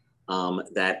mentioned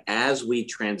that as we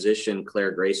transition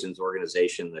Claire Grayson's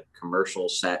organization, the Commercial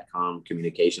SATCOM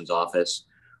Communications Office,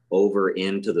 over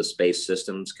into the Space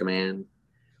Systems Command,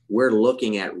 we're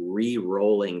looking at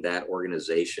re-rolling that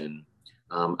organization.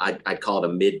 I'd call it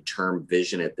a midterm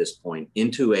vision at this point,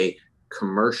 into a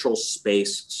commercial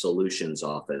space solutions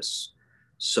office.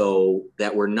 So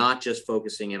that we're not just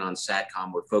focusing in on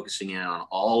SATCOM, we're focusing in on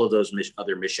all of those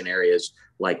other mission areas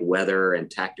like weather and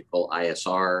tactical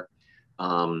ISR.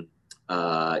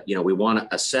 We want to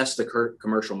assess the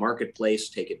commercial marketplace,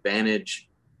 take advantage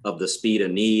of the speed of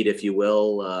need, if you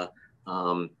will,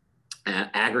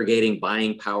 aggregating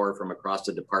buying power from across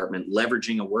the department,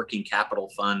 leveraging a working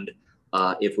capital fund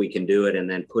if we can do it, and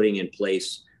then putting in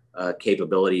place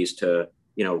capabilities to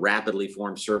rapidly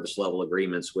form service level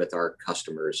agreements with our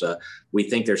customers. We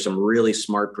think there's some really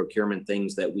smart procurement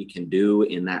things that we can do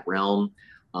in that realm,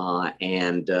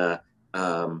 and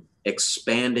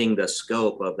expanding the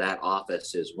scope of that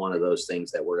office is one of those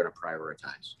things that we're going to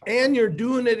prioritize. And you're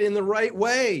doing it in the right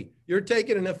way. You're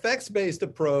taking an effects-based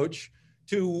approach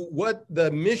to what the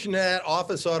mission of that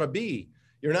office ought to be.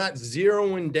 You're not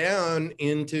zeroing down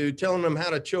into telling them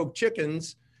how to choke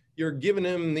chickens. You're giving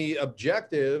them the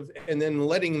objective and then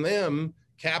letting them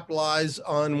capitalize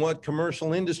on what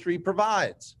commercial industry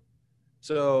provides.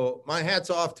 So my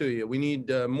hat's off to you. We need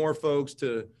more folks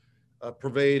to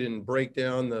pervade and break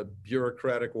down the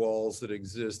bureaucratic walls that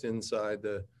exist inside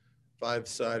the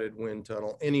five-sided wind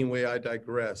tunnel. Anyway, I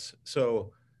digress.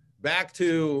 So back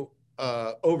to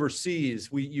overseas.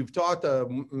 You've talked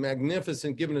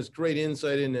magnificent, given us great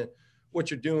insight into what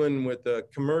you're doing with the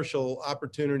commercial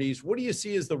opportunities. What do you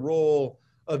see as the role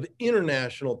of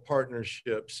international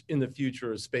partnerships in the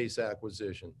future of space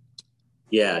acquisition?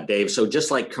 Yeah, Dave. So just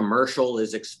like commercial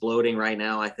is exploding right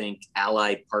now, I think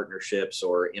allied partnerships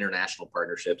or international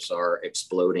partnerships are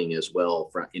exploding as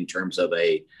well in terms of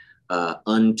a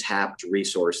untapped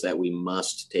resource that we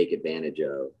must take advantage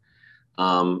of.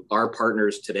 Our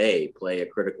partners today play a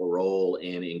critical role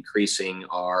in increasing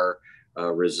our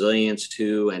resilience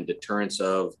to and deterrence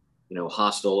of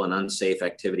hostile and unsafe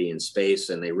activity in space,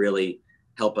 and they really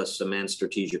help us cement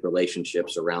strategic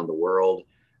relationships around the world.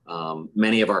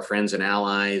 Many of our friends and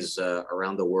allies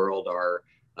around the world are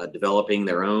developing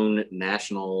their own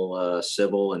national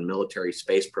civil and military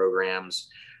space programs,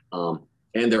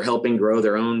 and they're helping grow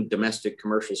their own domestic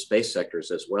commercial space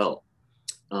sectors as well.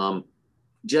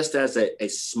 Just as a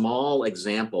small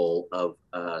example of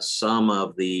some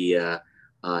of the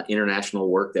international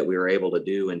work that we were able to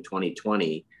do in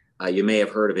 2020, you may have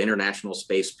heard of International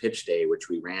Space Pitch Day, which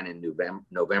we ran in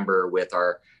November with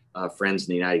our friends in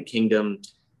the United Kingdom.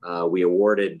 We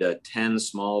awarded 10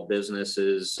 small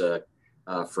businesses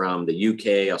from the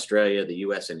UK, Australia, the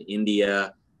US, and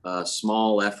India,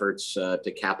 small efforts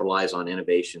to capitalize on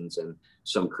innovations and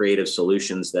some creative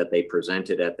solutions that they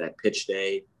presented at that pitch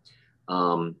day.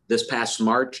 This past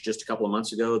March, just a couple of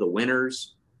months ago, the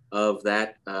winners of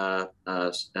that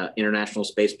International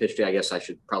Space Pitch Day, I guess I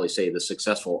should probably say the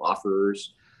successful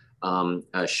offerers,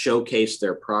 showcased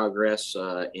their progress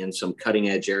in some cutting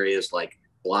edge areas like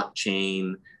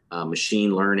blockchain,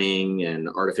 machine learning, and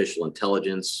artificial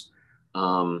intelligence.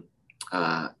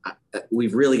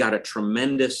 We've really got a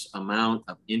tremendous amount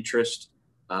of interest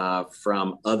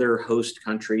from other host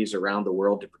countries around the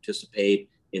world to participate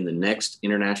in the next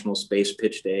International Space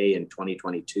Pitch Day in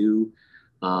 2022.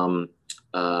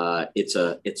 It's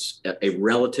a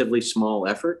relatively small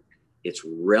effort. It's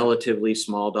relatively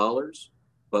small dollars,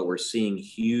 but we're seeing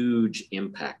huge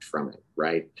impact from it,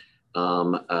 right?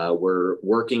 We're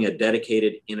working a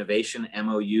dedicated innovation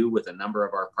MOU with a number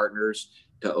of our partners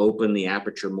to open the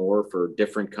aperture more for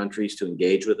different countries to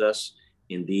engage with us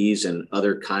in these and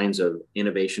other kinds of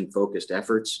innovation-focused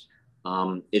efforts.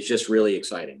 It's just really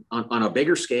exciting. On a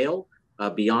bigger scale,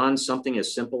 beyond something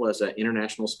as simple as an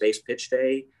International Space Pitch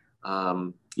Day,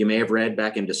 you may have read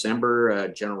back in December,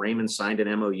 General Raymond signed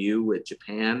an MOU with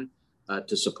Japan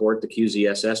to support the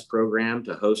QZSS program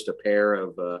to host a pair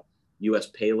of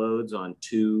U.S. payloads on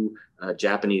 2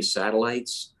 Japanese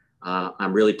satellites.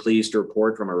 I'm really pleased to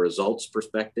report from a results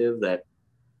perspective that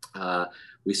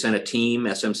we sent a team,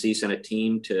 SMC sent a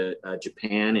team to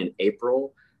Japan in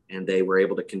April, and they were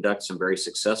able to conduct some very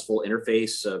successful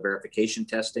interface verification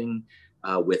testing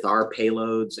with our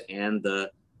payloads and the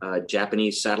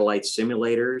Japanese satellite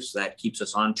simulators. That keeps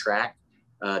us on track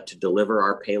to deliver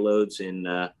our payloads in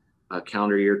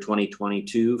calendar year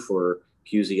 2022 for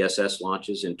QZSS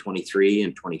launches in 23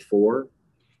 and 24.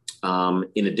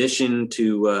 In addition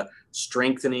to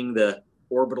strengthening the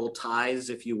orbital ties,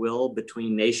 if you will,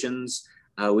 between nations,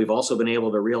 we've also been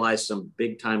able to realize some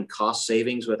big time cost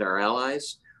savings with our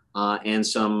allies and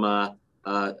some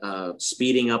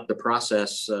speeding up the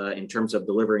process in terms of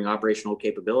delivering operational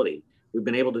capability. We've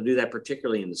been able to do that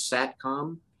particularly in the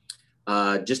SATCOM.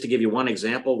 Just to give you one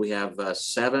example, we have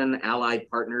 7 allied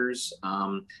partners,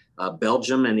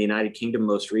 Belgium and the United Kingdom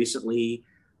most recently,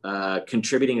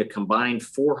 contributing a combined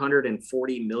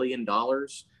 $440 million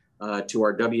to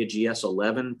our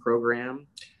WGS-11 program.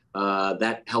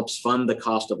 That helps fund the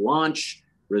cost of launch,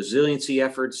 resiliency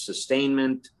efforts,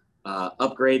 sustainment,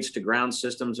 upgrades to ground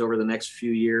systems over the next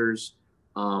few years.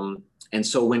 And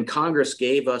so when Congress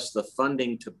gave us the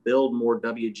funding to build more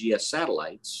WGS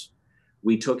satellites,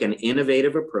 we took an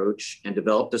innovative approach and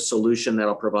developed a solution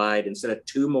that'll provide, instead of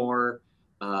 2 more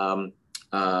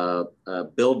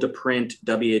build-to-print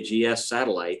WGS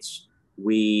satellites,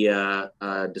 we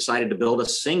decided to build a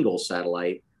single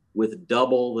satellite with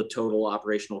double the total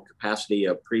operational capacity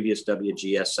of previous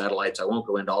WGS satellites. I won't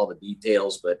go into all the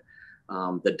details, but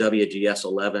the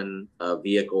WGS-11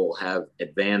 vehicle will have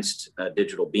advanced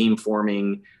digital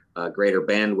beamforming, greater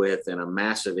bandwidth, and a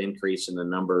massive increase in the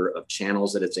number of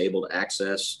channels that it's able to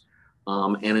access.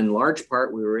 And in large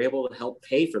part, we were able to help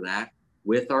pay for that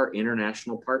with our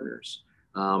international partners.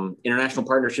 International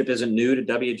partnership isn't new to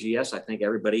WGS. I think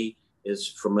everybody is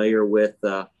familiar with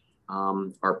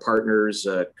our partners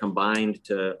combined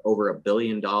to over $1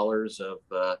 billion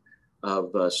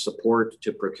of support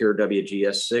to procure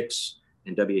WGS-6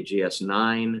 and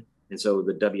WGS-9. And so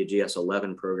the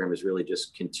WGS-11 program is really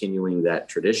just continuing that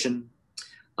tradition.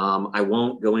 I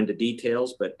won't go into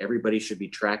details, but everybody should be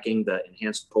tracking the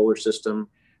Enhanced Polar System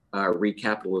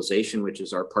recapitalization, which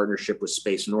is our partnership with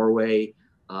Space Norway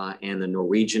and the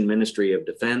Norwegian Ministry of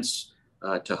Defense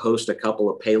to host a couple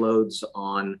of payloads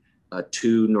on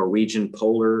 2 Norwegian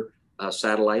polar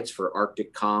satellites for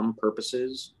Arctic comm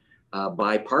purposes.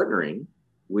 By partnering,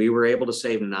 we were able to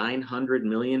save $900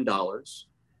 million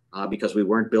because we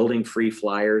weren't building free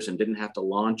flyers and didn't have to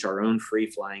launch our own free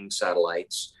flying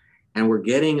satellites. And we're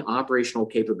getting operational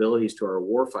capabilities to our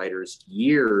warfighters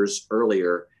years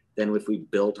earlier than if we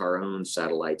built our own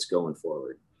satellites going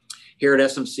forward. Here at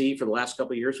SMC, for the last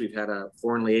couple of years, we've had a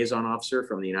foreign liaison officer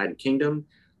from the United Kingdom.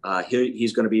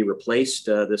 He's going to be replaced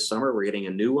this summer. We're getting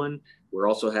a new one. We're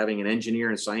also having an engineer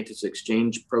and scientist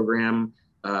exchange program,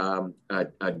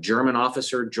 a German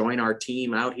officer join our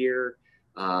team out here.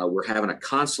 We're having a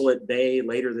consulate day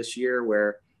later this year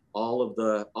where all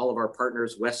of our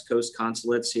partners, West Coast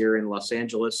consulates here in Los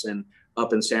Angeles and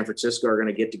up in San Francisco, are going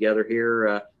to get together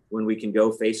here when we can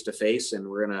go face to face, and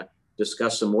we're going to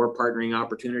discuss some more partnering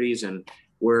opportunities. And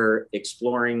we're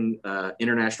exploring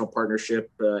international partnership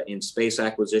in space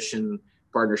acquisition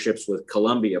partnerships with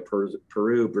Colombia,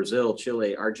 Peru, Brazil,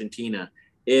 Chile, Argentina.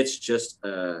 It's just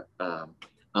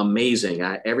amazing.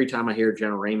 Every time I hear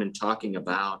General Raymond talking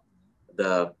about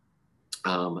the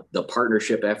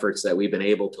partnership efforts that we've been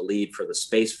able to lead for the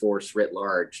Space Force writ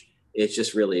large, it's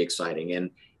just really exciting.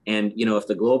 And you know, if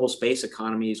the global space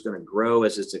economy is going to grow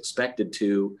as it's expected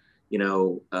to, you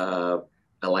know,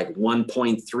 like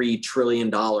 $1.3 trillion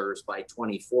by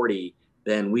 2040,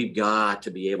 then we've got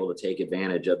to be able to take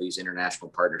advantage of these international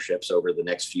partnerships over the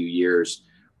next few years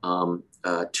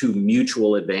to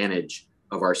mutual advantage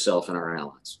of ourselves and our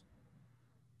allies.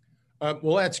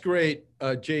 Well, that's great,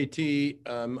 JT.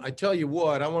 I tell you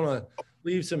what, I want to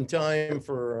leave some time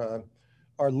for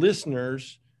our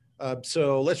listeners.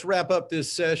 So let's wrap up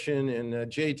this session. And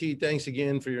JT, thanks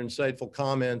again for your insightful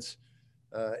comments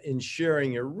in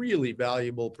sharing your really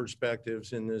valuable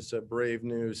perspectives in this brave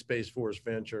new Space Force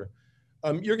venture.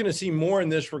 You're going to see more in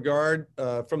this regard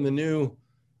from the new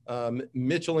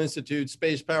Mitchell Institute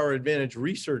Space Power Advantage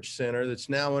Research Center that's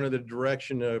now under the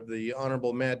direction of the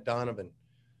Honorable Matt Donovan.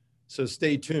 So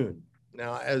stay tuned.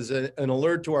 Now, as an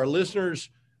alert to our listeners,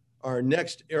 our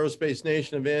next Aerospace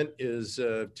Nation event is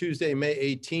Tuesday, May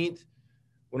 18th,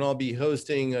 when I'll be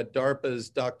hosting DARPA's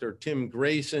Dr. Tim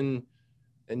Grayson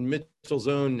and Mitchell's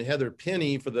own Heather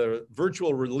Penny for the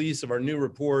virtual release of our new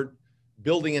report,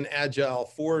 Building an Agile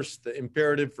Force, the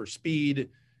Imperative for Speed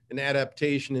and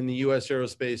Adaptation in the U.S.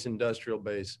 Aerospace Industrial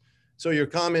Base. So your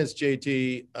comments,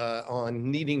 JT,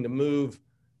 on needing to move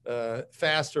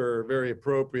faster are very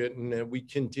appropriate, and we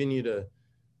continue to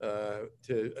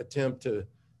attempt to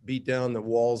beat down the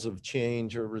walls of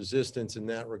change or resistance in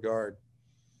that regard.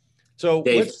 So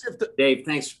Dave,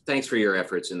 thanks for your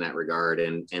efforts in that regard,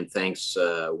 and thanks.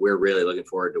 We're really looking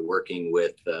forward to working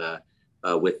with the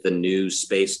new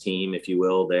space team, if you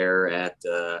will, there at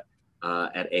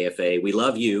AFA. We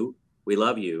love you,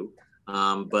 but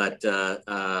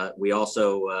we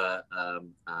also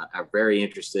are very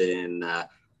interested in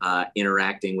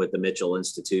interacting with the Mitchell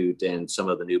Institute and some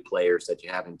of the new players that you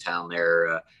have in town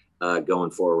there going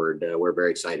forward. We're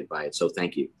very excited by it. So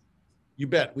thank you. You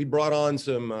bet. We brought on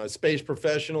some space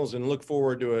professionals and look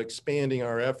forward to expanding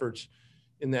our efforts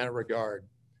in that regard.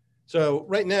 So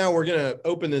right now we're going to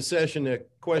open this session to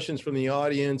questions from the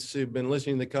audience who've been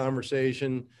listening to the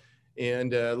conversation.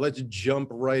 And let's jump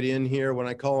right in here. When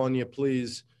I call on you,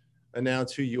 please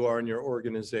announce who you are and your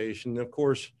organization. And of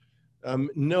course,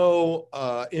 no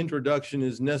introduction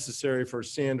is necessary for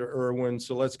Sandra Irwin.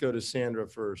 So let's go to Sandra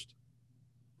first.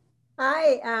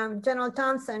 Hi, General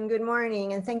Thompson. Good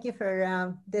morning, and thank you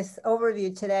for this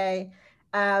overview today.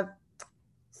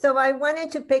 So I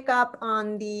wanted to pick up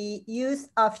on the use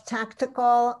of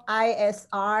tactical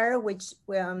ISR, which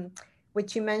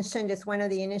which you mentioned is one of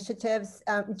the initiatives.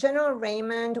 General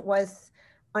Raymond was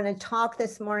on a talk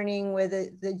this morning with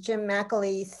the Jim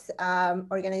McAleese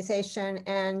organization,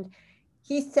 and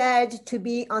he said to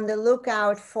be on the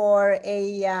lookout for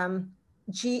a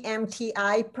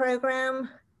GMTI program.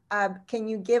 Can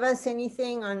you give us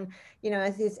anything on,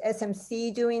 is this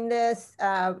SMC doing this?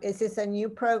 Is this a new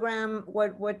program?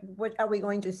 What are we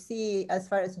going to see as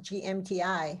far as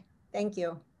GMTI? Thank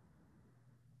you.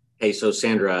 Hey, so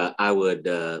Sandra, I would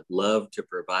love to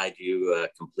provide you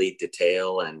complete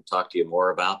detail and talk to you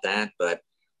more about that, but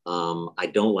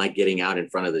I don't like getting out in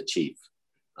front of the chief.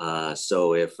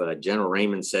 So if General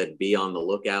Raymond said be on the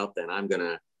lookout, then I'm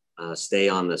going to stay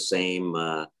on the same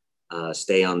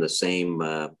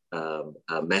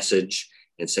message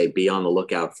and say be on the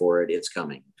lookout for it. It's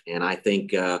coming, and I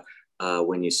think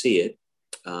when you see it,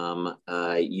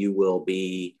 you will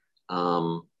be.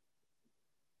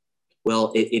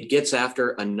 Well, it gets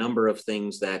after a number of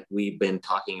things that we've been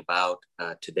talking about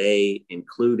today,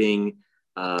 including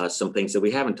some things that we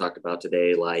haven't talked about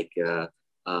today, like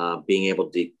being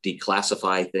able to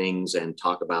declassify things and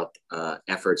talk about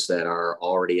efforts that are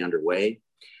already underway.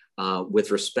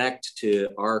 With respect to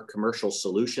our commercial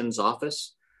solutions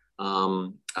office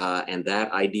and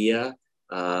that idea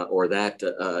or that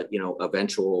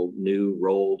eventual new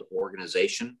rolled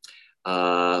organization,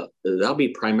 they'll be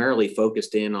primarily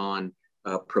focused in on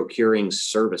procuring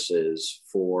services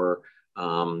for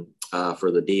the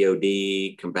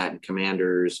DoD, combatant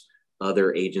commanders,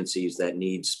 other agencies that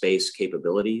need space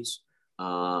capabilities.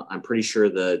 I'm pretty sure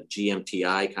the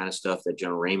GMTI kind of stuff that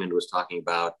General Raymond was talking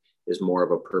about is more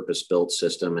of a purpose-built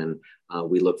system, and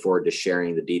we look forward to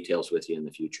sharing the details with you in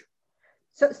the future.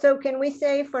 So can we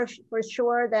say for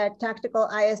sure that tactical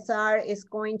ISR is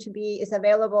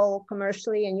available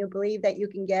commercially, and you believe that you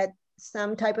can get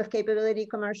some type of capability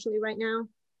commercially right now?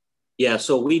 Yeah,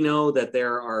 so we know that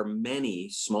there are many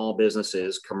small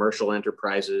businesses, commercial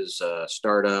enterprises,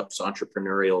 startups,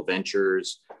 entrepreneurial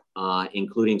ventures,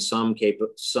 including some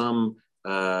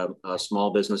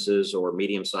small businesses or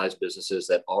medium-sized businesses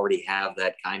that already have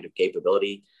that kind of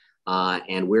capability.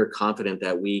 And we're confident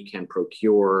that we can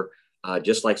procure,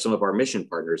 just like some of our mission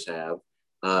partners have,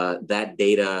 that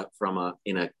data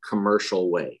in a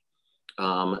commercial way.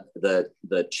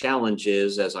 The challenge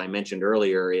is, as I mentioned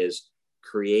earlier, is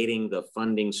creating the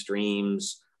funding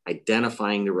streams,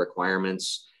 identifying the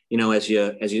requirements. As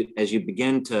you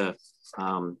begin to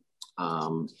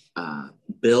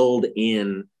build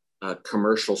in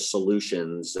commercial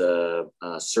solutions,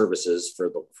 services,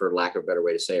 for lack of a better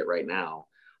way to say it right now,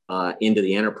 into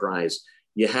the enterprise,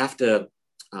 you have to.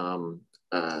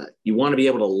 You want to be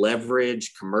able to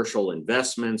leverage commercial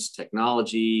investments,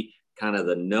 technology, kind of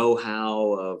the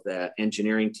know-how of the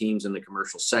engineering teams in the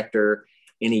commercial sector,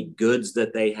 any goods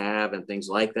that they have and things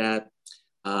like that.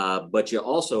 But you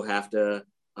also have to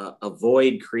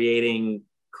avoid creating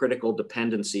critical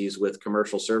dependencies with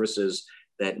commercial services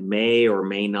that may or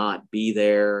may not be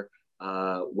there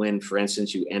when, for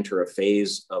instance, you enter a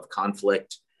phase of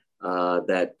conflict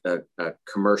that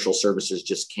commercial services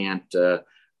just can't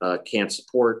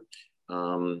support.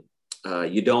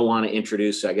 You don't want to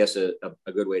introduce, I guess a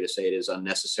good way to say it is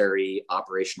unnecessary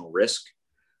operational risk.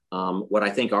 What I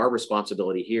think our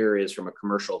responsibility here is, from a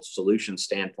commercial solution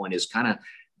standpoint, is kind of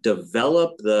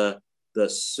develop the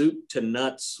soup to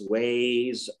nuts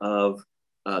ways of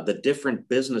the different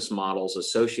business models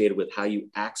associated with how you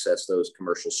access those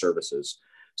commercial services.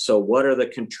 So what are the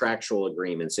contractual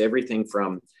agreements? Everything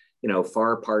from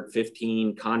FAR Part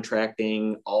 15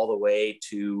 contracting all the way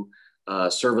to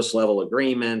service level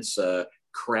agreements,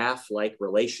 craft-like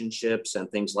relationships and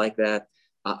things like that.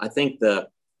 I think the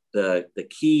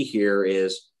key here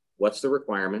is, what's the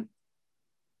requirement?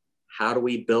 How do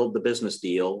we build the business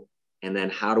deal? And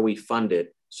then how do we fund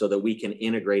it so that we can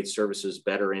integrate services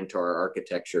better into our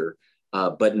architecture,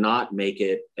 but not make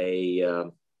it a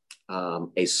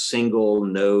single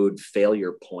node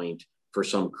failure point for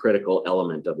some critical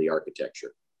element of the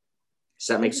architecture. Does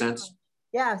that make sense?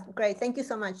 Yeah, great. Thank you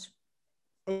so much.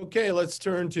 Okay, let's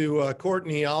turn to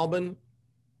Courtney Albin.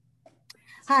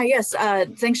 Hi, yes.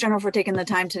 Thanks, General, for taking the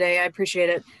time today. I appreciate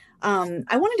it.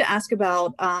 I wanted to ask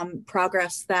about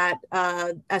progress that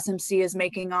SMC is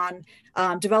making on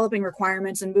developing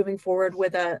requirements and moving forward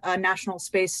with a national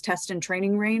space test and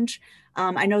training range.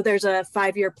 I know there's a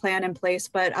 5-year plan in place,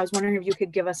 but I was wondering if you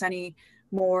could give us any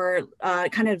more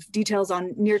kind of details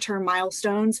on near-term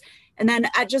milestones. And then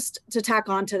just to tack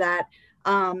on to that,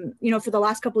 for the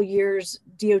last couple of years,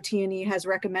 DOT&E has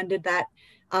recommended that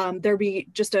there be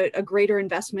just a greater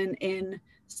investment in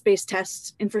space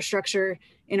test infrastructure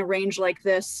in a range like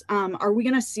this. Are we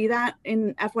going to see that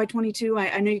in FY22?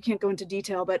 I know you can't go into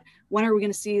detail, but when are we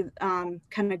going to see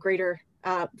kind of greater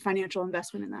financial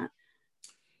investment in that?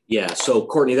 Yeah, so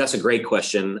Courtney, that's a great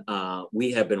question.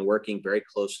 We have been working very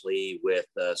closely with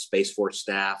Space Force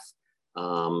staff,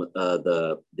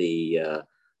 the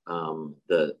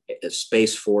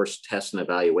Space Force test and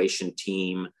evaluation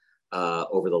team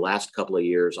over the last couple of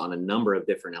years on a number of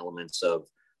different elements of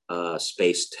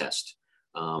space test.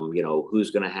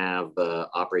 Who's going to have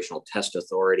operational test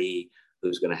authority?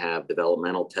 Who's going to have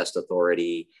developmental test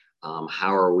authority?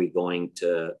 How are we going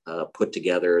to put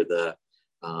together the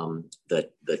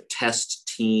test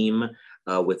team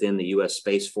within the U.S.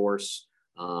 Space Force?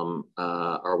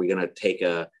 Are we going to take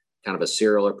a kind of a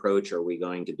serial approach? Are we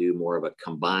going to do more of a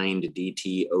combined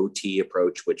DT OT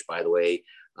approach, which, by the way,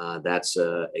 that's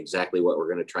exactly what we're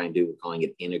going to try and do. We're calling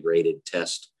it integrated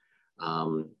test,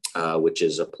 which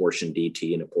is a portion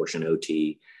DT and a portion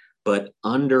OT. But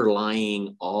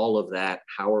underlying all of that,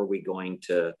 how are we going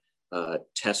to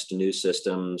test new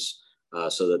systems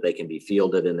so that they can be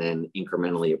fielded and then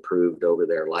incrementally approved over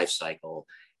their life cycle,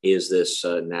 is this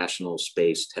National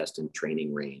Space Test and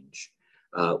Training Range.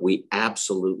 We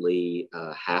absolutely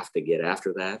have to get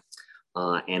after that.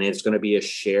 And it's going to be a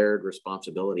shared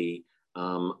responsibility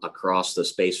across the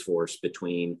Space Force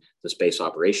between the Space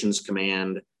Operations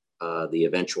Command, the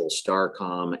eventual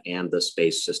STARCOM, and the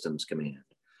Space Systems Command.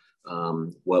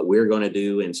 What we're going to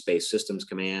do in Space Systems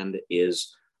Command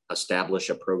is establish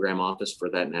a program office for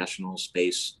that National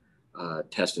Space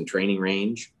Test and Training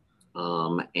Range.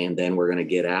 And then we're going to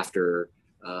get after,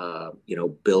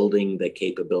 building the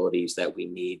capabilities that we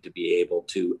need to be able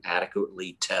to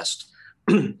adequately test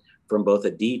from both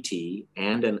a DT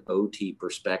and an OT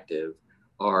perspective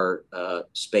our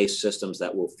space systems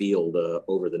that will field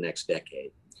over the next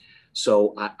decade.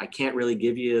 So I can't really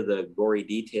give you the gory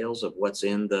details of what's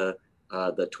in the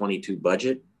 22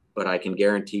 budget, but I can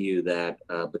guarantee you that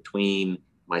between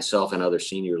myself and other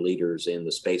senior leaders in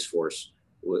the Space Force,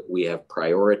 we have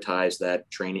prioritized that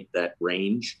training, that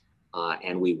range,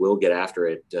 and we will get after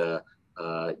it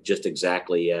just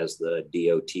exactly as the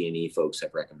DOT&E folks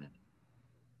have recommended.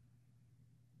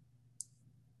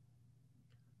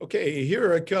 Okay, here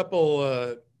are a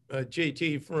couple,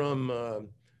 JT, from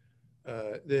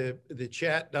the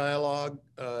chat dialogue.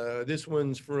 This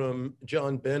one's from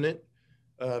John Bennett.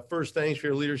 First, thanks for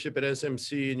your leadership at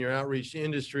SMC and your outreach to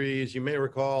industry. As you may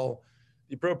recall,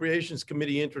 the Appropriations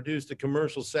Committee introduced a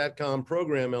commercial SATCOM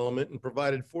program element and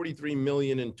provided $43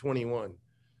 million in 21.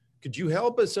 Could you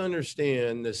help us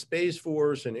understand the Space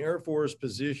Force and Air Force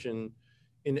position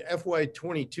in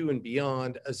FY22 and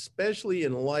beyond, especially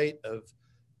in light of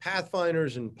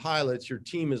pathfinders and pilots your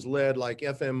team has led, like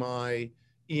FMI,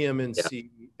 EMNC,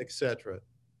 et cetera?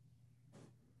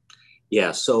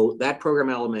 Yeah, so that program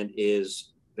element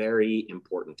is very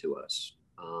important to us.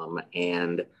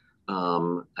 And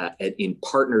in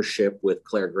partnership with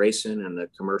Claire Grayson and the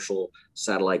Commercial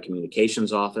Satellite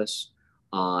Communications Office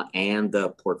and the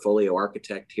portfolio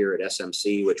architect here at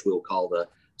SMC, which we'll call the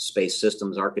Space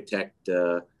Systems Architect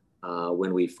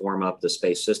when we form up the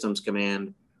Space Systems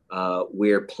Command,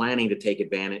 we're planning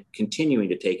to continuing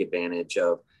to take advantage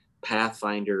of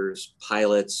pathfinders,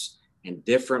 pilots, and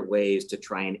different ways to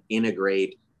try and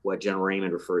integrate what General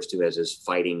Raymond refers to as his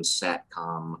fighting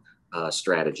SATCOM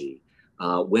strategy.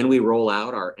 When we roll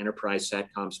out our enterprise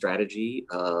SATCOM strategy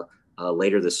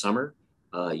later this summer,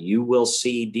 you will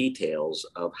see details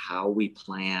of how we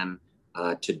plan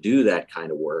to do that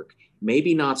kind of work.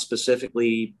 Maybe not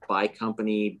specifically by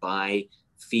company, by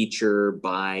feature,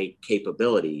 by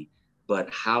capability, but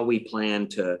how we plan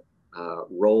to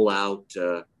roll out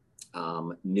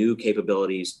new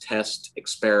capabilities, test,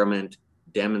 experiment,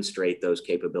 demonstrate those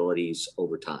capabilities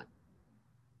over time.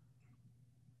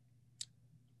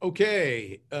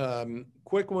 Okay,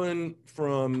 quick one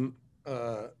from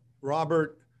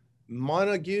Robert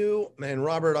Montague. Man,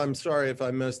 Robert, I'm sorry if I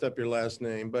messed up your last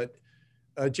name, but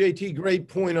JT, great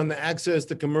point on the access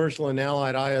to commercial and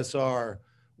allied ISR.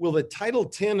 Will the Title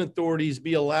 10 authorities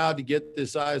be allowed to get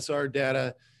this ISR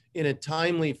data in a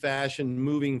timely fashion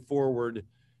moving forward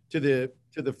to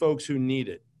the folks who need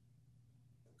it?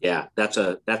 Yeah, that's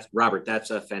Robert, that's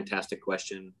a fantastic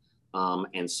question,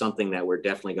 and something that we're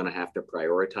definitely going to have to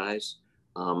prioritize.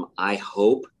 I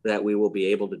hope that we will be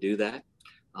able to do that.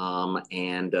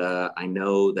 And I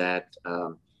know that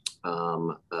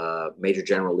Major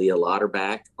General Leah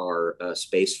Lauterbach, our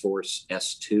Space Force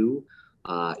S2,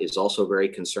 is also very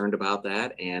concerned about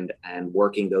that and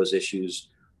working those issues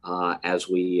as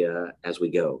we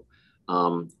go.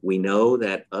 We know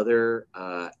that other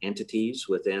entities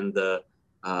within the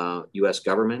U.S.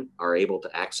 government are able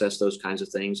to access those kinds of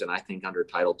things. And I think under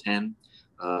Title X,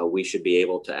 we should be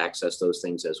able to access those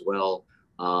things as well,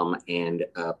 and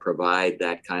provide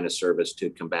that kind of service to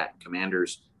combatant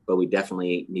commanders. But we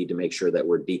definitely need to make sure that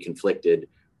we're deconflicted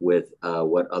with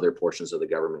what other portions of the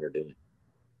government are doing.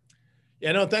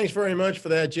 Yeah, no, thanks very much for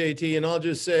that, JT. And I'll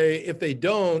just say, if they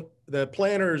don't, the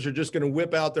planners are just going to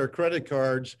whip out their credit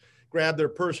cards, grab their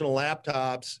personal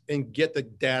laptops, and get the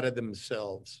data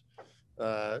themselves.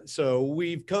 So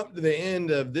we've come to the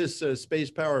end of this Space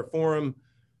Power Forum.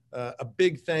 A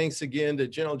big thanks again to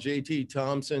General JT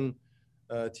Thompson,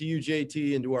 to you,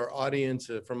 JT, and to our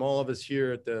audience, from all of us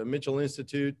here at the Mitchell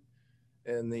Institute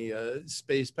and the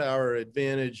Space Power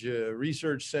Advantage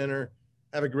Research Center.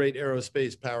 Have a great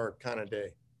aerospace power kind of day.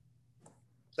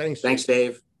 Thanks. Thanks,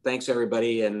 Dave. Thanks,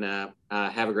 everybody. And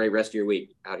have a great rest of your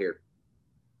week out here.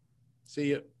 See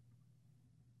you.